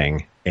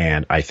interesting.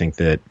 And I think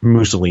that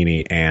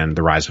Mussolini and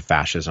the rise of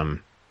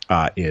fascism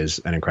is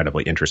an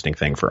incredibly interesting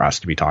thing for us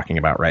to be talking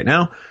about right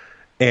now.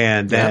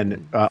 And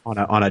then on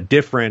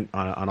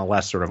a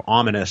less sort of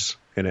ominous,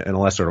 in a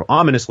less sort of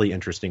ominously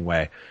interesting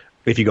way,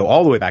 if you go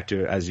all the way back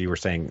to, as you were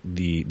saying,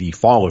 the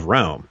fall of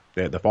Rome,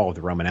 the fall of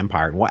the Roman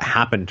Empire, and what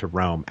happened to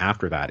Rome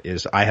after that,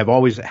 is I have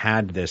always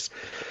had this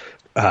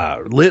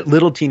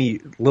little teeny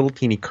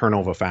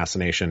kernel of a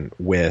fascination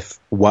with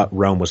what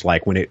Rome was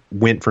like when it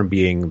went from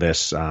being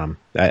this,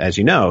 as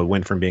you know,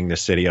 went from being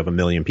this city of 1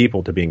 million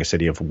people to being a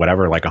city of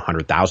whatever, like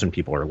 100,000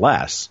 people or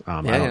less.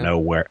 I don't know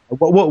where.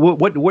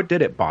 What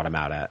did it bottom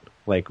out at?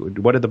 Like, do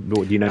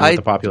you know what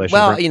the population?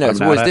 Well,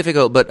 it's always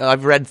difficult, but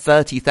I've read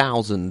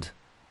 30,000.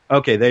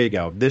 Okay, there you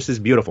go. This is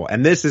beautiful.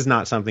 And this is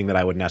not something that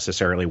I would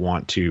necessarily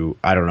want to,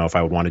 I don't know if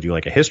I would want to do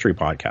like a history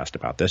podcast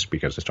about this,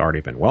 because it's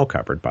already been well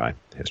covered by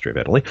History of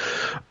Italy.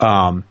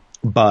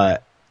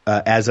 But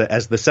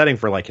as the setting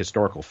for like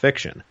historical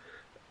fiction,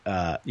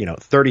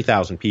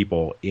 30,000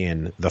 people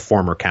in the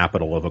former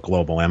capital of a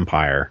global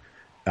empire,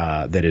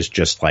 that is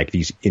just like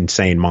these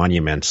insane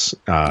monuments,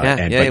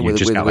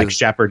 like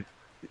shepherd.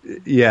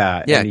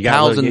 Yeah, and you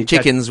cows and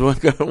chickens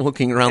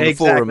walking around the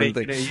forum and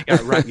things.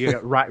 You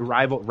got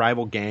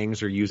rival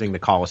gangs are using the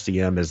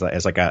Colosseum as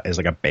like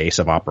a base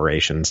of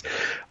operations.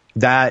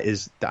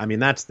 That's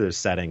the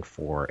setting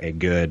for a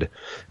good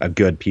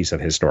piece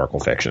of historical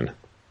fiction.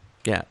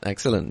 Yeah,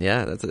 excellent.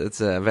 Yeah, it's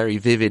a very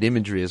vivid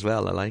imagery as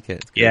well. I like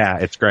it. Yeah,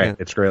 it's great. Yeah.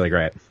 It's really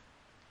great.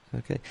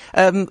 Okay.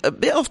 A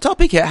bit off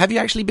topic here. Have you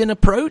actually been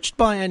approached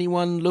by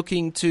anyone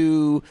looking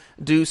to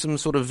do some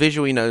sort of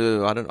visual, I'm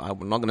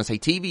not going to say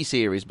TV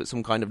series, but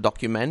some kind of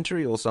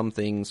documentary or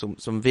something,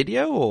 some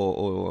video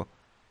or?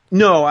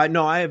 No,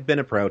 I have been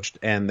approached,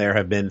 and there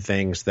have been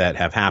things that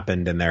have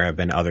happened, and there have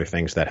been other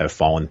things that have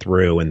fallen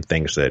through, and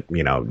things that,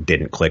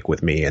 didn't click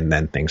with me, and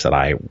then things that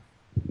I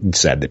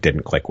said that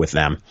didn't click with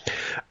them.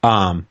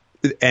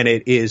 And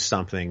it is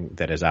something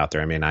that is out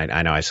there. I mean,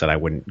 I know I said I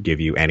wouldn't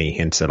give you any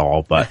hints at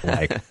all, but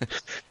like,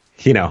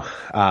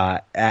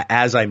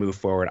 as I move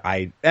forward,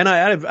 I've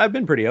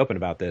been pretty open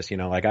about this,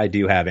 like I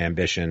do have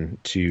ambition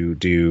to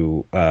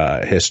do,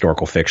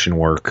 historical fiction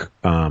work.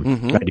 I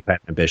do have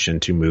ambition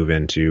to move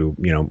into,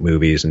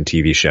 movies and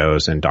TV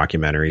shows and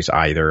documentaries,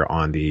 either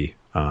on the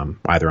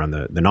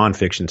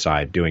nonfiction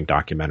side, doing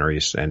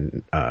documentaries,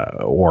 and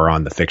or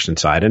on the fiction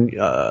side,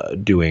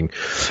 and doing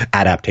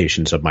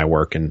adaptations of my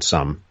work in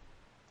some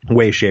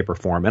way, shape, or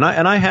form. And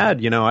I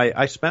had,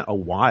 I spent a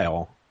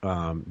while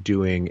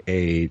doing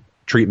a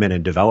treatment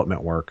and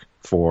development work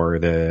for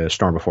the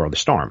Storm Before the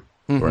Storm.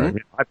 Where,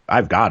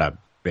 I've got a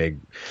big,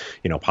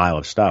 pile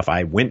of stuff.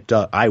 I went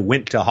to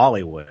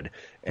Hollywood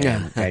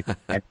and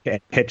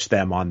pitched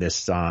them on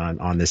this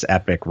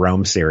epic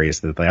Rome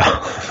series that they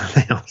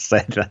all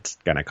said that's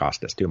going to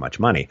cost us too much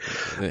money.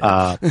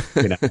 I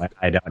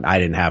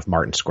didn't have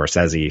Martin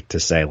Scorsese to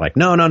say like,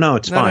 no,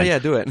 it's fine. Yeah,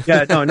 do it.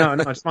 Yeah, no,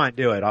 it's fine.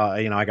 Do it.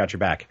 I got your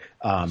back.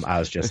 I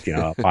was just,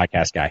 a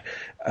podcast guy.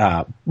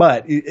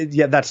 But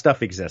that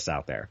stuff exists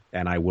out there,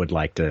 and I would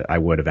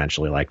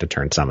eventually like to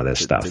turn some of this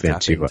stuff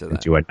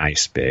into a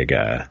nice big,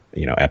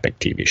 epic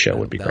TV show.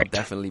 Would be great.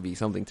 Definitely be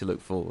something to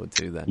look forward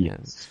to then.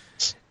 Yes.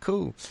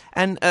 Cool.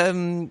 And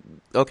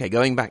okay,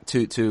 going back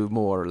to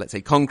more, let's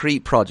say,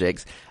 concrete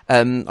projects.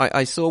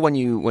 I saw when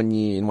you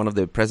in one of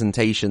the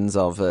presentations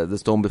of The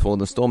Storm Before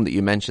the Storm that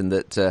you mentioned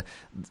that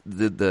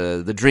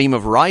the dream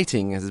of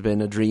writing has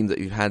been a dream that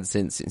you've had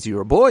since you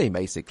were a boy,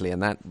 basically,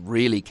 and that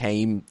really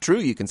came true,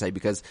 you can say,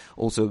 because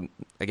also,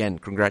 again,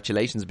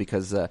 congratulations,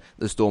 because The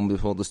Storm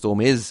Before the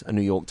Storm is a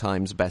New York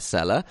Times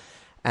bestseller.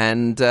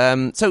 And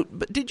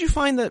but did you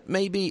find that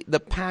maybe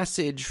the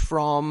passage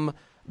from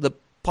the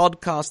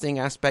podcasting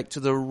aspect to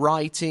the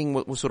writing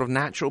was sort of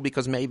natural,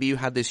 because maybe you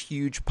had this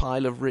huge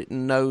pile of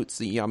written notes?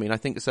 I mean, I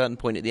think at a certain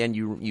point at the end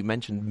you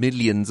mentioned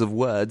millions of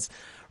words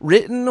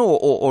written,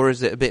 or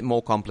is it a bit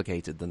more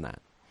complicated than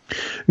that?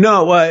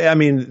 No, well, I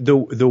mean,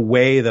 the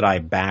way that I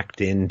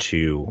backed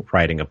into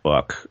writing a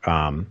book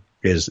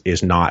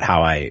is not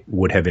how I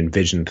would have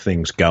envisioned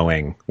things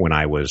going when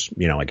I was,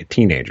 like a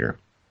teenager.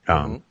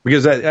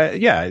 Because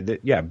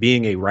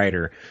being a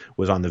writer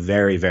was on the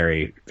very,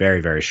 very,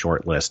 very, very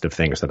short list of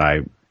things that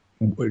I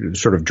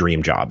sort of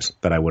dream jobs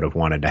that I would have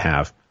wanted to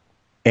have.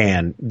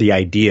 And the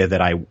idea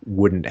that I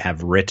wouldn't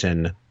have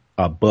written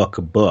a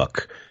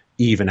book,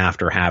 even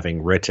after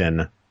having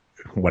written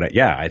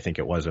I think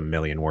it was 1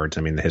 million words.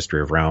 I mean, the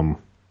history of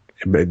Rome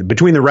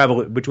between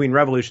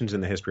revolutions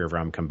and the history of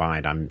Rome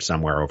combined, I'm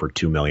somewhere over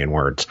 2 million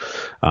words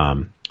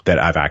that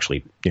I've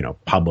actually,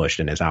 published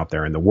and is out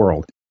there in the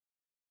world.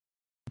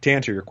 To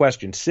answer your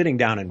question, sitting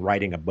down and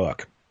writing a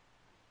book,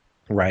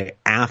 right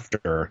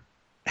after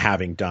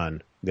having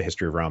done the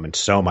history of Rome and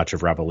so much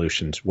of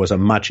revolutions was a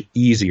much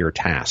easier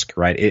task,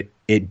 right?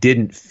 It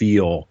didn't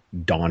feel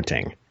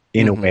daunting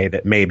in a way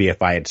that maybe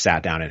if I had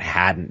sat down and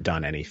hadn't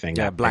done anything.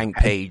 Yeah, blank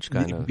page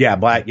kind of.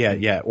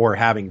 Yeah. Or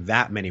having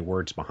that many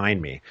words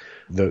behind me.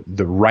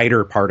 The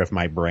writer part of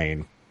my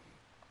brain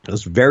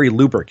was very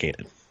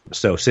lubricated.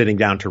 So sitting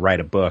down to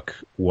write a book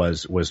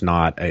wasn't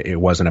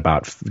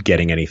about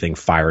getting anything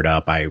fired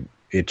up.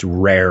 It's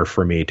rare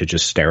for me to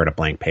just stare at a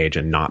blank page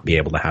and not be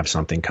able to have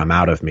something come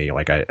out of me.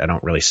 Like I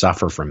don't really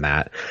suffer from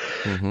that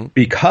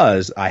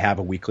because I have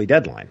a weekly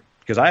deadline.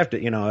 Because I have to,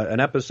 an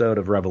episode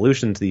of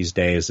Revolutions these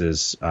days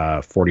is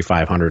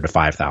 4,500 to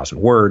 5,000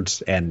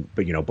 words.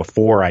 But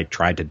before I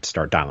tried to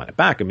start dialing it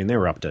back, they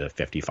were up to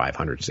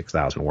 5,500,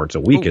 6,000 words a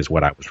week is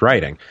what I was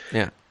writing.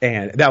 Yeah.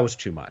 And that was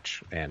too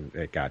much. And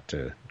it got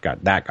to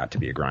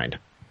be a grind.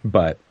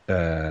 But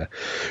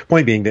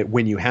point being that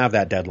when you have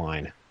that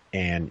deadline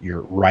and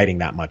you're writing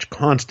that much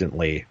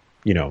constantly,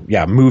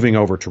 moving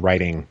over to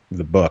writing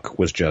the book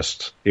was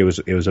just, it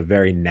was a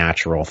very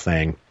natural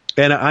thing.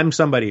 And I'm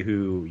somebody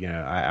who,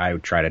 I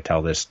would try to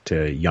tell this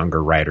to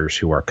younger writers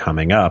who are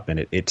coming up,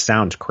 and it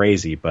sounds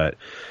crazy, but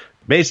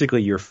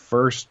basically your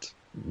first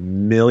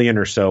million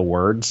or so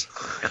words,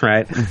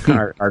 right,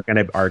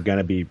 are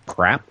gonna be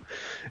crap,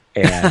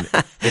 and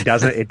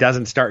it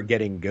doesn't start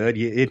getting good.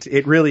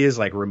 It really is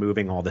like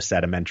removing all the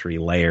sedimentary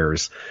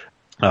layers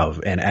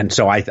and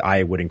so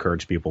I would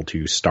encourage people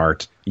to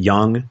start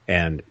young,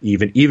 and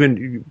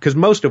even because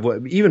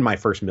even my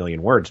first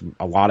million words,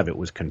 a lot of it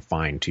was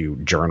confined to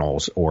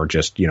journals or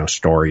just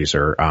stories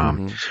or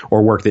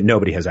work that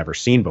nobody has ever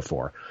seen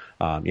before.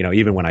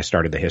 Even when I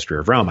started the history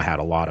of Rome, I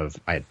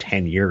had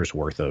 10 years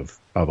worth of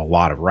a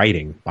lot of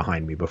writing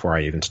behind me before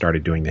I even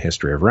started doing the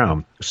history of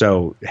Rome.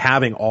 So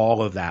having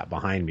all of that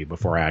behind me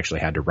before I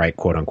actually had to write,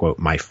 quote unquote,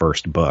 my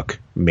first book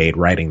made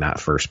writing that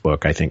first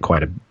book, I think,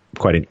 quite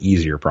an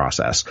easier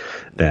process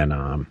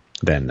than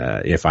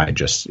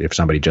if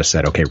somebody just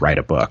said, okay, write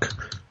a book.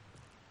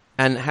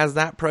 And has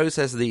that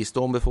process, the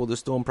Storm Before the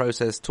Storm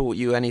process, taught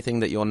you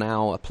anything that you're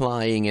now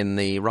applying in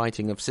the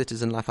writing of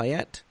Citizen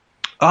Lafayette?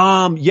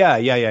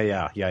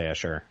 Yeah,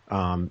 sure.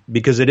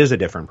 Because it is a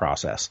different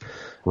process.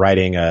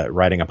 Writing a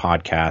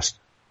podcast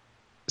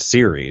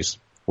series,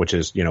 which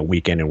is,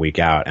 week in and week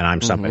out. And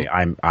I'm somebody,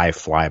 I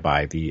fly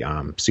by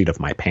the seat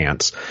of my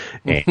pants,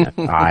 and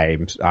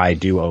I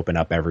do open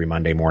up every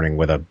Monday morning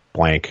with a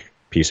blank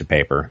piece of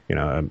paper,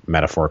 a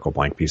metaphorical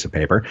blank piece of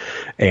paper.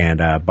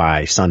 And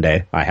by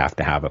Sunday, I have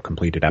to have a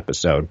completed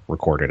episode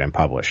recorded and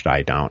published.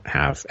 I don't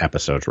have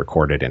episodes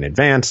recorded in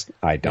advance.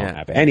 I don't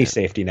have any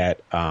safety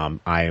net.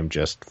 I am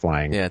just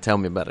flying. Yeah, tell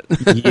me about it.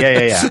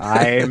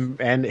 Yeah.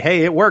 And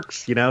hey, it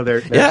works.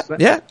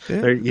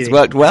 It's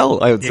worked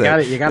well, I would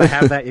say. You gotta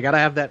have that. You gotta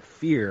have that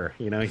fear.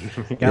 You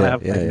gotta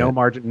have no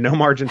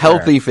margin.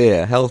 Healthy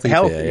fear.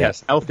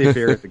 Yes, healthy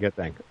fear is a good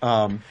thing.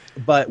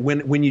 But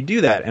when you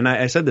do that, and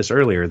I said this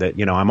earlier,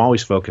 that I'm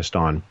always focused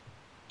on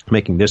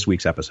making this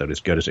week's episode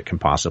as good as it can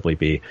possibly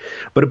be.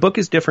 But a book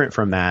is different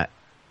from that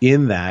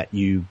in that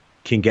you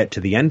can get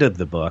to the end of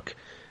the book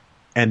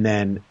and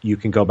then you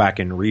can go back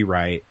and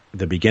rewrite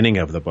the beginning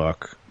of the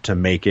book to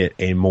make it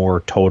a more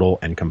total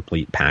and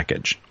complete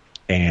package,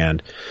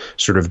 and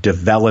sort of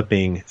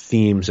developing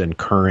themes and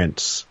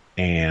currents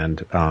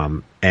and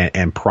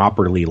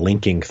properly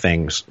linking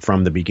things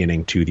from the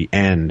beginning to the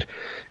end.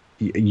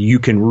 You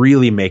can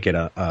really make it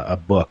a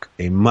book,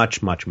 a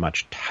much, much,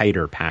 much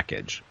tighter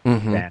package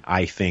that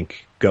I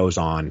think goes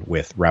on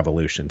with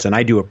Revolutions. And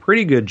I do a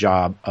pretty good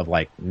job of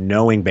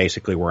knowing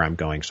basically where I'm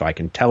going, so I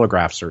can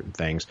telegraph certain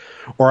things,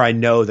 or I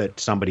know that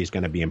somebody's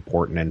going to be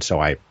important, and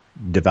so I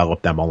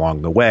develop them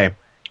along the way,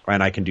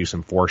 and I can do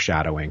some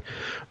foreshadowing.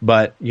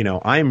 But,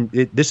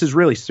 this is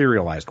really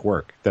serialized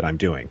work that I'm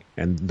doing.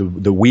 And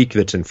the week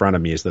that's in front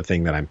of me is the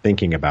thing that I'm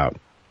thinking about.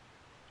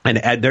 And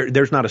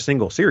there's not a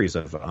single series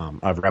of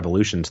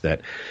Revolutions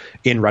that,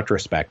 in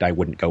retrospect, I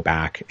wouldn't go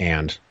back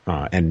and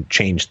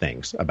change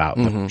things about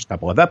the first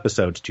couple of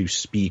episodes to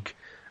speak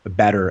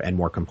better and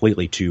more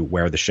completely to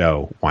where the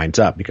show winds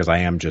up, because I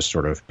am just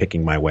sort of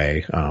picking my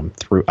way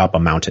up a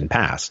mountain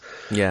pass.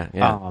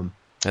 Yeah.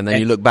 And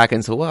then you look back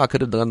and say, well, I could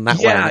have done that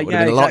one. It would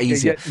have been a lot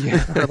easier.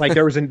 Yeah. Like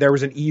there was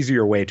an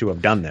easier way to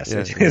have done this.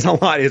 Is a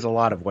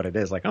lot of what it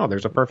is. Like, oh,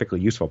 there's a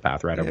perfectly useful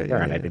path right over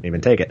there, and I didn't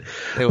even take it.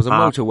 There was a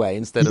motorway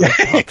instead of a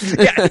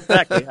yeah,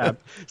 exactly. I'm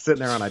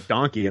sitting there on a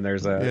donkey, and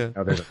there's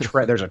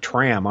a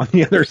tram on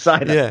the other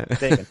side.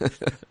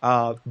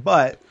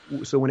 But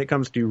so when it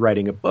comes to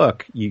writing a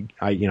book,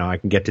 I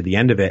can get to the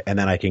end of it, and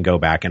then I can go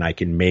back and I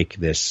can make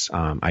this.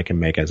 I can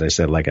make, as I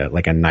said, like a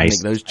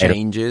nice, make those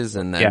changes,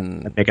 and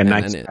then make a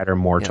nice, tighter,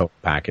 more total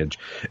package.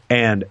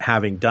 And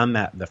having done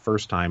that the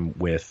first time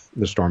with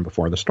The Storm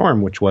Before the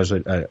Storm, which was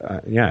it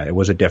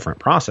was a different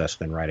process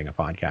than writing a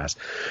podcast.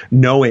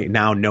 Knowing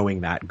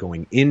that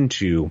going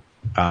into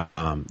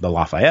the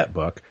Lafayette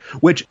book,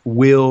 which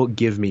will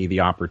give me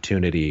the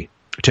opportunity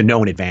to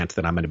know in advance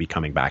that I'm going to be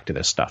coming back to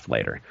this stuff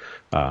later.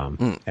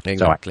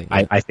 Exactly.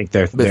 So I think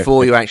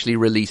before you actually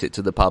release it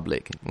to the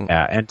public.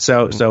 Yeah, and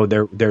so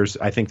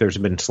I think there's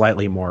been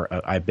slightly more.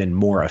 I've been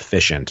more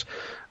efficient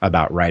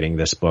about writing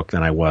this book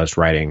than I was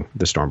writing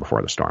The Storm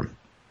Before the Storm.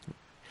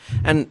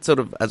 And sort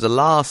of as a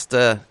last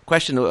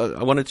question,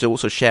 I wanted to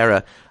also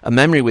share a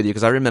memory with you,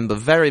 because I remember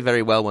very,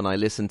 very well when I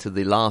listened to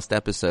the last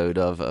episode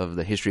of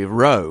the History of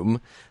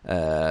Rome,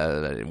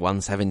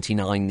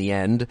 179, the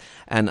end,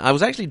 and I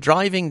was actually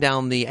driving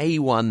down the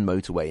A1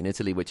 motorway in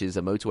Italy, which is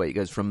a motorway that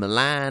goes from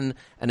Milan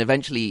and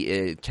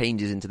eventually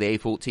changes into the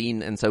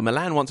A14. And so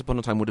Milan once upon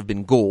a time would have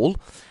been Gaul,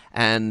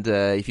 and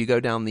if you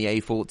go down the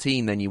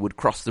A14, then you would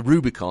cross the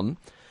Rubicon.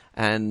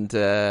 And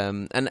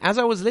as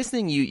I was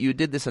listening, you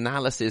did this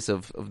analysis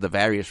of the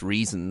various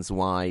reasons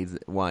why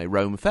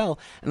Rome fell.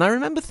 And I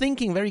remember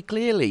thinking very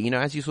clearly,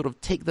 as you sort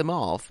of tick them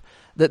off,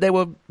 that there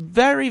were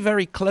very,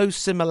 very close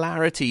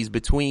similarities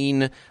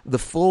between the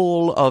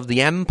fall of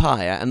the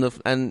empire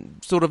and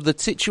sort of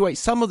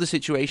some of the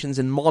situations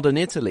in modern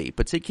Italy.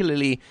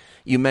 Particularly,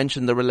 you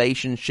mentioned the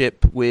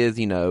relationship with,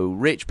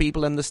 rich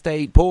people in the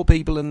state, poor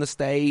people in the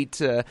state,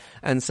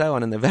 and so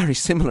on. And they're very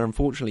similar,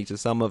 unfortunately, to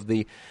some of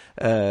the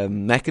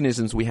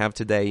mechanisms we have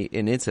today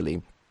in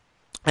Italy.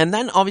 And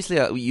then, obviously,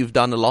 you've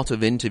done a lot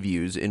of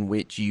interviews in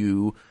which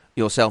you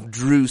yourself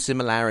drew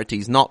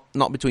similarities, not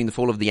between the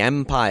fall of the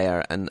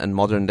empire and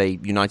modern day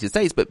United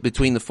States, but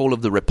between the fall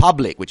of the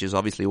Republic, which is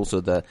obviously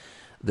also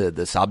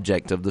the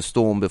subject of The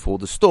Storm Before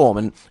the Storm.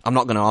 And I'm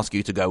not going to ask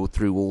you to go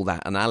through all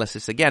that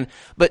analysis again,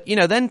 but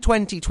then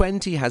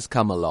 2020 has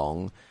come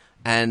along,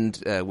 and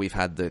we've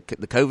had the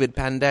COVID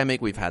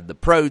pandemic, we've had the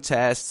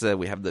protests,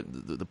 we have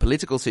the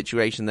political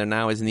situation there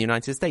now is in the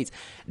United States.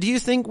 Do you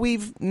think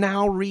we've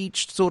now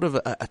reached sort of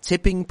a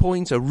tipping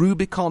point, a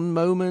Rubicon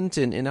moment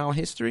in our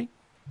history?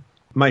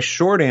 My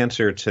short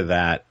answer to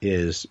that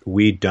is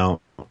we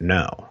don't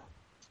know.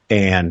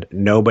 And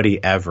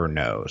nobody ever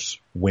knows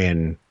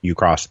when you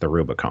cross the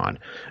Rubicon.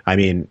 I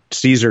mean,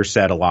 Caesar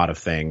said a lot of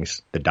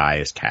things. The die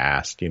is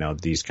cast,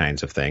 these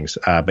kinds of things.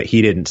 But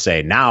he didn't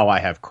say, now I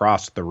have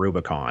crossed the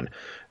Rubicon,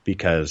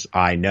 because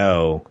I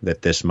know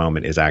that this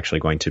moment is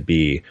actually going to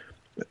be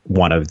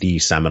one of the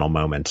seminal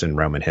moments in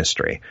Roman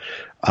history.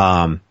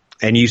 And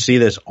you see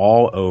this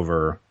all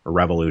over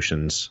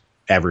revolutions.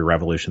 Every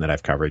revolution that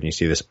I've covered, and you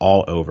see this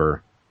all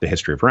over the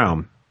history of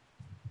Rome,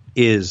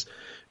 it's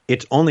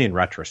only in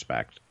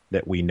retrospect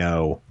that we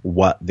know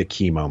what the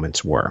key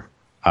moments were.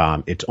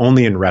 It's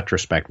only in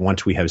retrospect,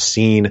 once we have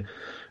seen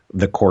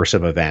the course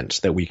of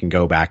events, that we can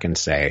go back and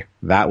say,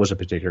 that was a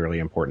particularly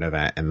important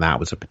event, and that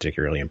was a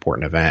particularly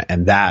important event,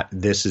 and that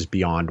this is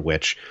beyond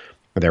which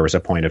there was a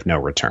point of no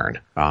return.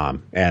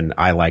 And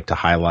I like to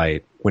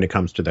highlight, when it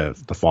comes to the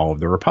fall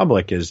of the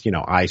Republic, is,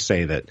 I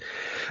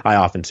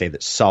often say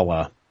that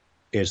Sulla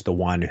is the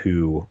one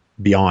who,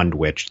 beyond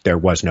which there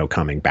was no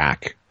coming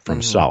back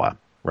from Sulla.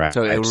 Right.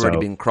 So it had already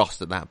been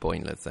crossed at that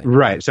point, let's say.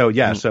 Right. So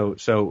yeah. So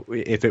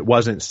if it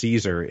wasn't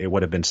Caesar, it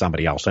would have been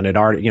somebody else. And it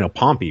already,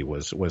 Pompey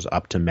was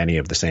up to many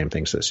of the same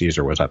things that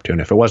Caesar was up to.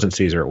 And if it wasn't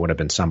Caesar, it would have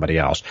been somebody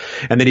else.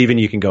 And then even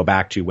you can go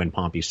back to when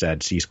Pompey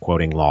said, cease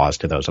quoting laws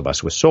to those of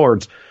us with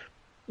swords.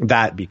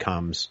 That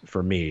becomes,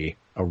 for me,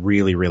 a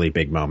really, really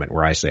big moment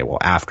where I say, well,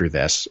 after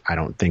this, I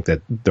don't think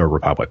that the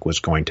Republic was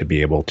going to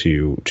be able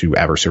to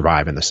ever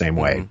survive in the same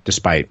way,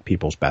 despite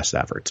people's best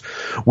efforts.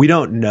 We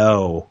don't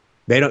know.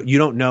 You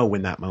don't know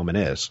when that moment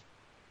is,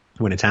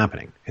 when it's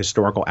happening.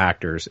 Historical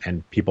actors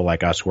and people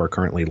like us who are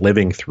currently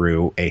living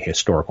through a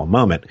historical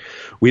moment,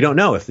 we don't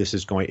know if this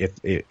is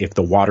if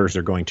the waters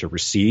are going to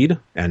recede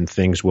and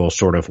things will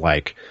sort of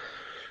like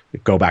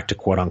go back to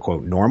quote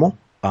unquote normal.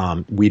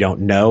 We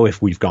don't know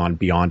if we've gone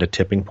beyond a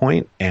tipping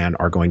point and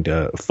are going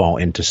to fall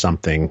into some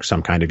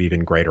kind of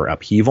even greater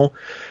upheaval.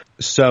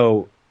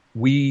 So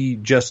we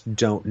just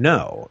don't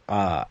know.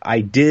 I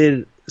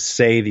did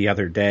say the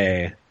other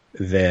day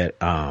that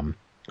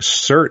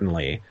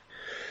certainly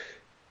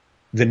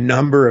the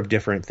number of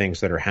different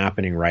things that are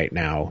happening right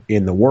now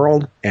in the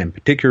world, and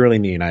particularly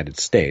in the United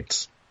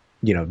States,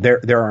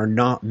 there are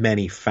not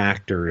many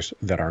factors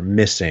that are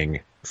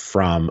missing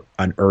from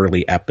an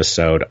early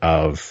episode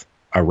of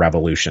a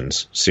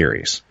revolutions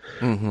series,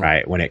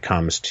 right? When it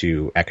comes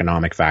to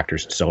economic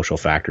factors and social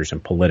factors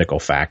and political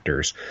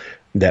factors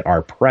that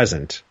are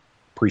present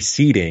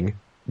preceding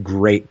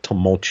great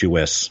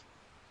tumultuous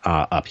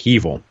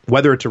upheaval,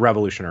 whether it's a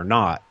revolution or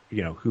not,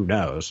 who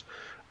knows?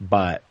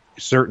 But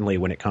certainly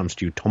when it comes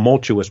to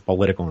tumultuous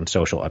political and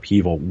social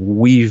upheaval,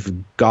 we've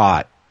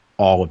got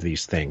all of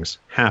these things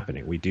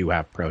happening. We do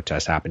have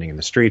protests happening in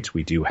the streets.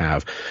 We do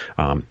have,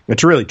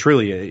 it's really,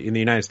 truly, in the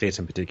United States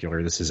in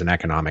particular, this is an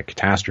economic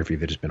catastrophe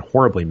that has been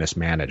horribly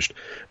mismanaged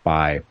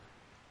by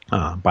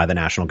the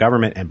national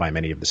government and by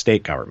many of the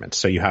state governments.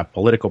 So you have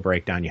political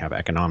breakdown, you have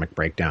economic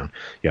breakdown,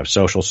 you have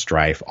social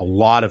strife. A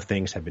lot of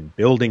things have been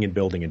building and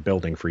building and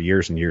building for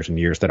years and years and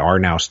years that are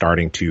now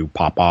starting to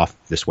pop off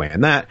this way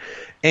and that.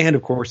 And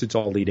of course, it's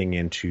all leading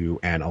into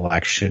an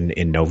election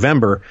in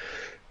November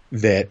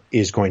that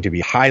is going to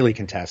be highly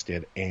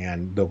contested,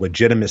 and the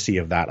legitimacy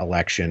of that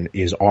election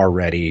is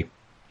already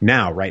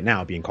right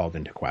now being called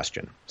into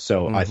question.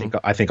 So I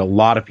think a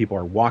lot of people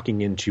are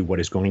walking into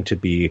what is going to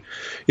be,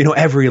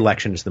 every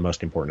election is the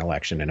most important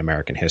election in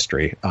American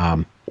history.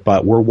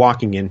 But we're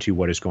walking into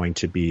what is going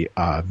to be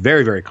a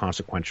very, very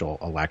consequential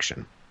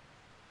election,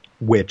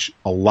 which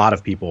a lot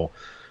of people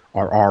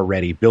are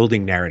already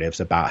building narratives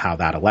about how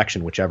that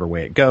election, whichever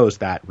way it goes,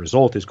 that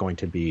result is going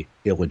to be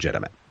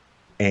illegitimate.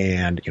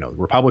 And,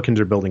 Republicans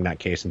are building that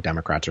case, and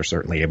Democrats are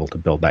certainly able to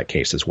build that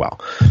case as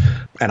well.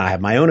 And I have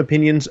my own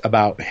opinions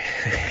about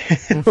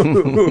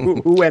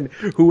who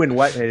and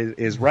what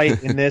is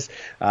right in this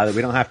that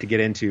we don't have to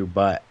get into,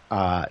 but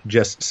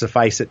just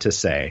suffice it to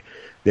say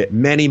that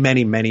many,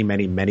 many, many,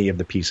 many, many of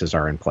the pieces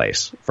are in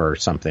place for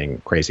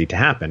something crazy to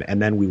happen. And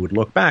then we would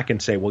look back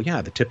and say, well,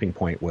 yeah, the tipping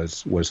point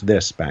was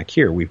this back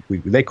here.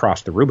 They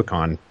crossed the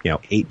Rubicon,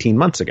 18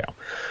 months ago.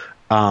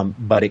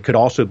 But it could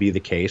also be the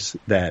case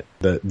that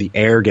the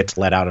air gets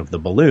let out of the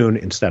balloon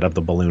instead of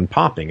the balloon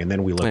popping. And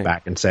then we look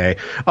back and say,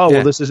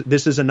 well, this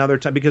is another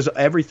time, because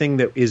everything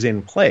that is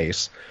in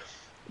place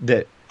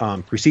that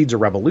precedes a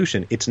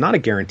revolution, it's not a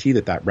guarantee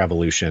that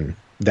revolution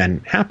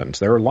then happens.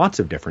 There are lots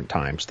of different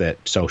times that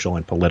social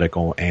and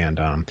political and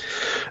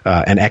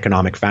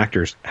economic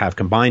factors have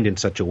combined in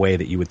such a way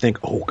that you would think,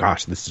 oh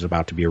gosh, this is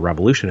about to be a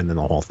revolution, and then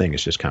the whole thing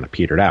is just kind of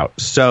petered out.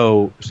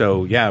 So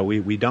yeah,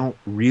 we don't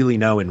really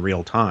know in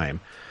real time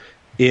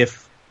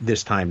if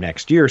this time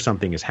next year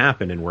something has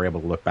happened and we're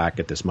able to look back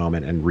at this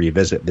moment and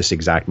revisit this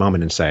exact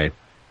moment and say,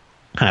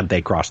 had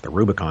they crossed the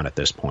Rubicon at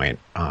this point,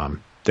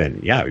 then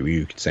yeah,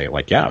 you could say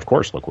like, yeah, of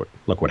course,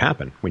 look what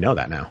happened. We know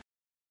that now.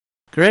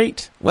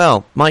 Great.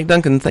 Well, Mike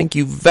Duncan, thank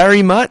you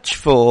very much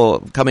for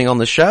coming on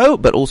the show,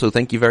 but also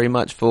thank you very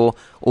much for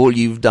all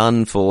you've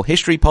done for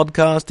history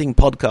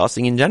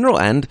podcasting in general,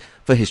 and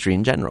for history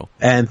in general.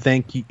 And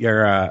thank you.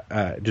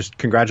 Just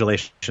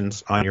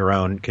congratulations on your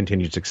own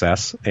continued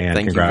success, and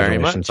thank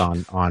congratulations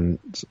on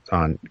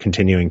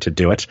continuing to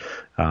do it.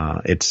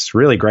 It's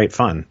really great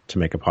fun to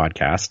make a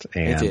podcast,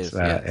 and it is.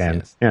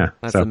 Yes. Yeah.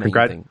 That's so the main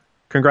thing.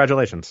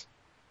 Congratulations.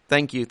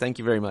 Thank you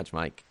very much,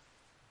 Mike.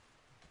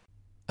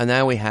 And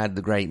now we had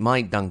the great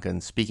Mike Duncan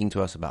speaking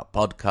to us about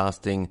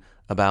podcasting,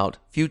 about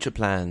future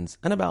plans,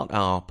 and about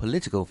our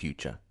political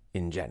future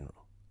in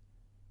general.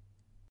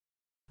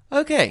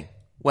 Okay,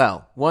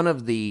 well, one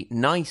of the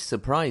nice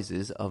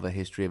surprises of A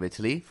History of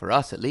Italy, for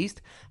us at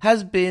least,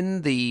 has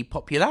been the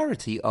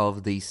popularity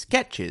of the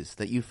sketches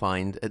that you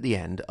find at the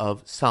end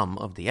of some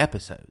of the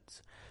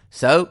episodes.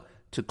 So,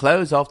 to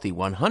close off the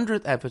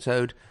 100th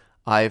episode,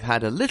 I've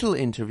had a little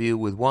interview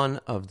with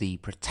one of the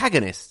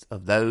protagonists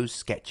of those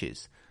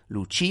sketches,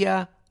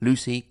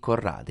 Lucy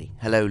Corradi.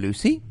 Hello,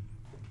 Lucy.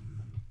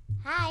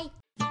 Hi.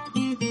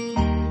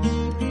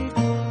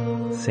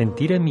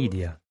 Sentire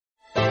Media.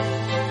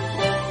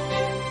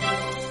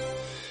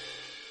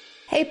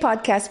 Hey,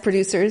 podcast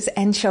producers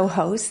and show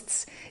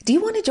hosts. Do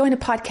you want to join a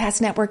podcast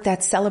network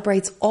that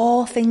celebrates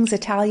all things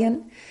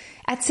Italian?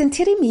 At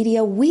Sentire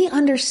Media, we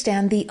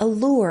understand the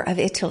allure of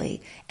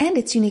Italy and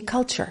its unique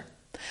culture.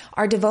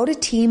 Our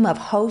devoted team of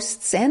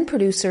hosts and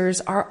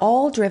producers are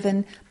all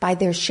driven by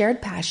their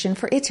shared passion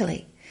for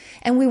Italy.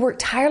 And we work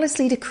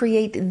tirelessly to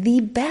create the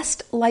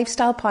best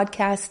lifestyle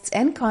podcasts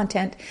and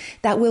content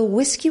that will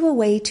whisk you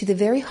away to the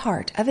very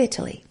heart of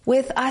Italy.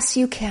 With us,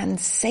 you can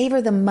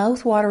savor the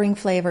mouth-watering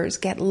flavors,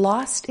 get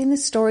lost in the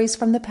stories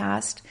from the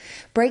past,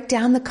 break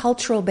down the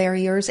cultural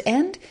barriers,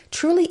 and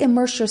truly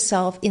immerse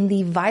yourself in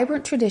the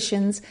vibrant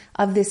traditions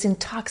of this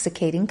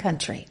intoxicating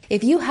country.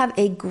 If you have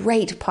a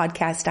great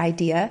podcast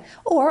idea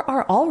or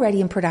are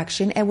already in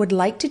production and would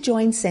like to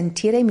join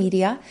Sentire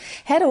Media,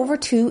 head over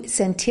to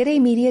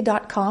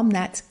sentiremedia.com,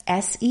 that's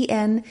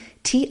SENTIRE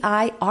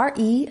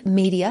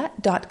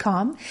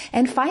media.com,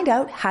 and find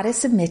out how to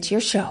submit your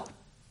show.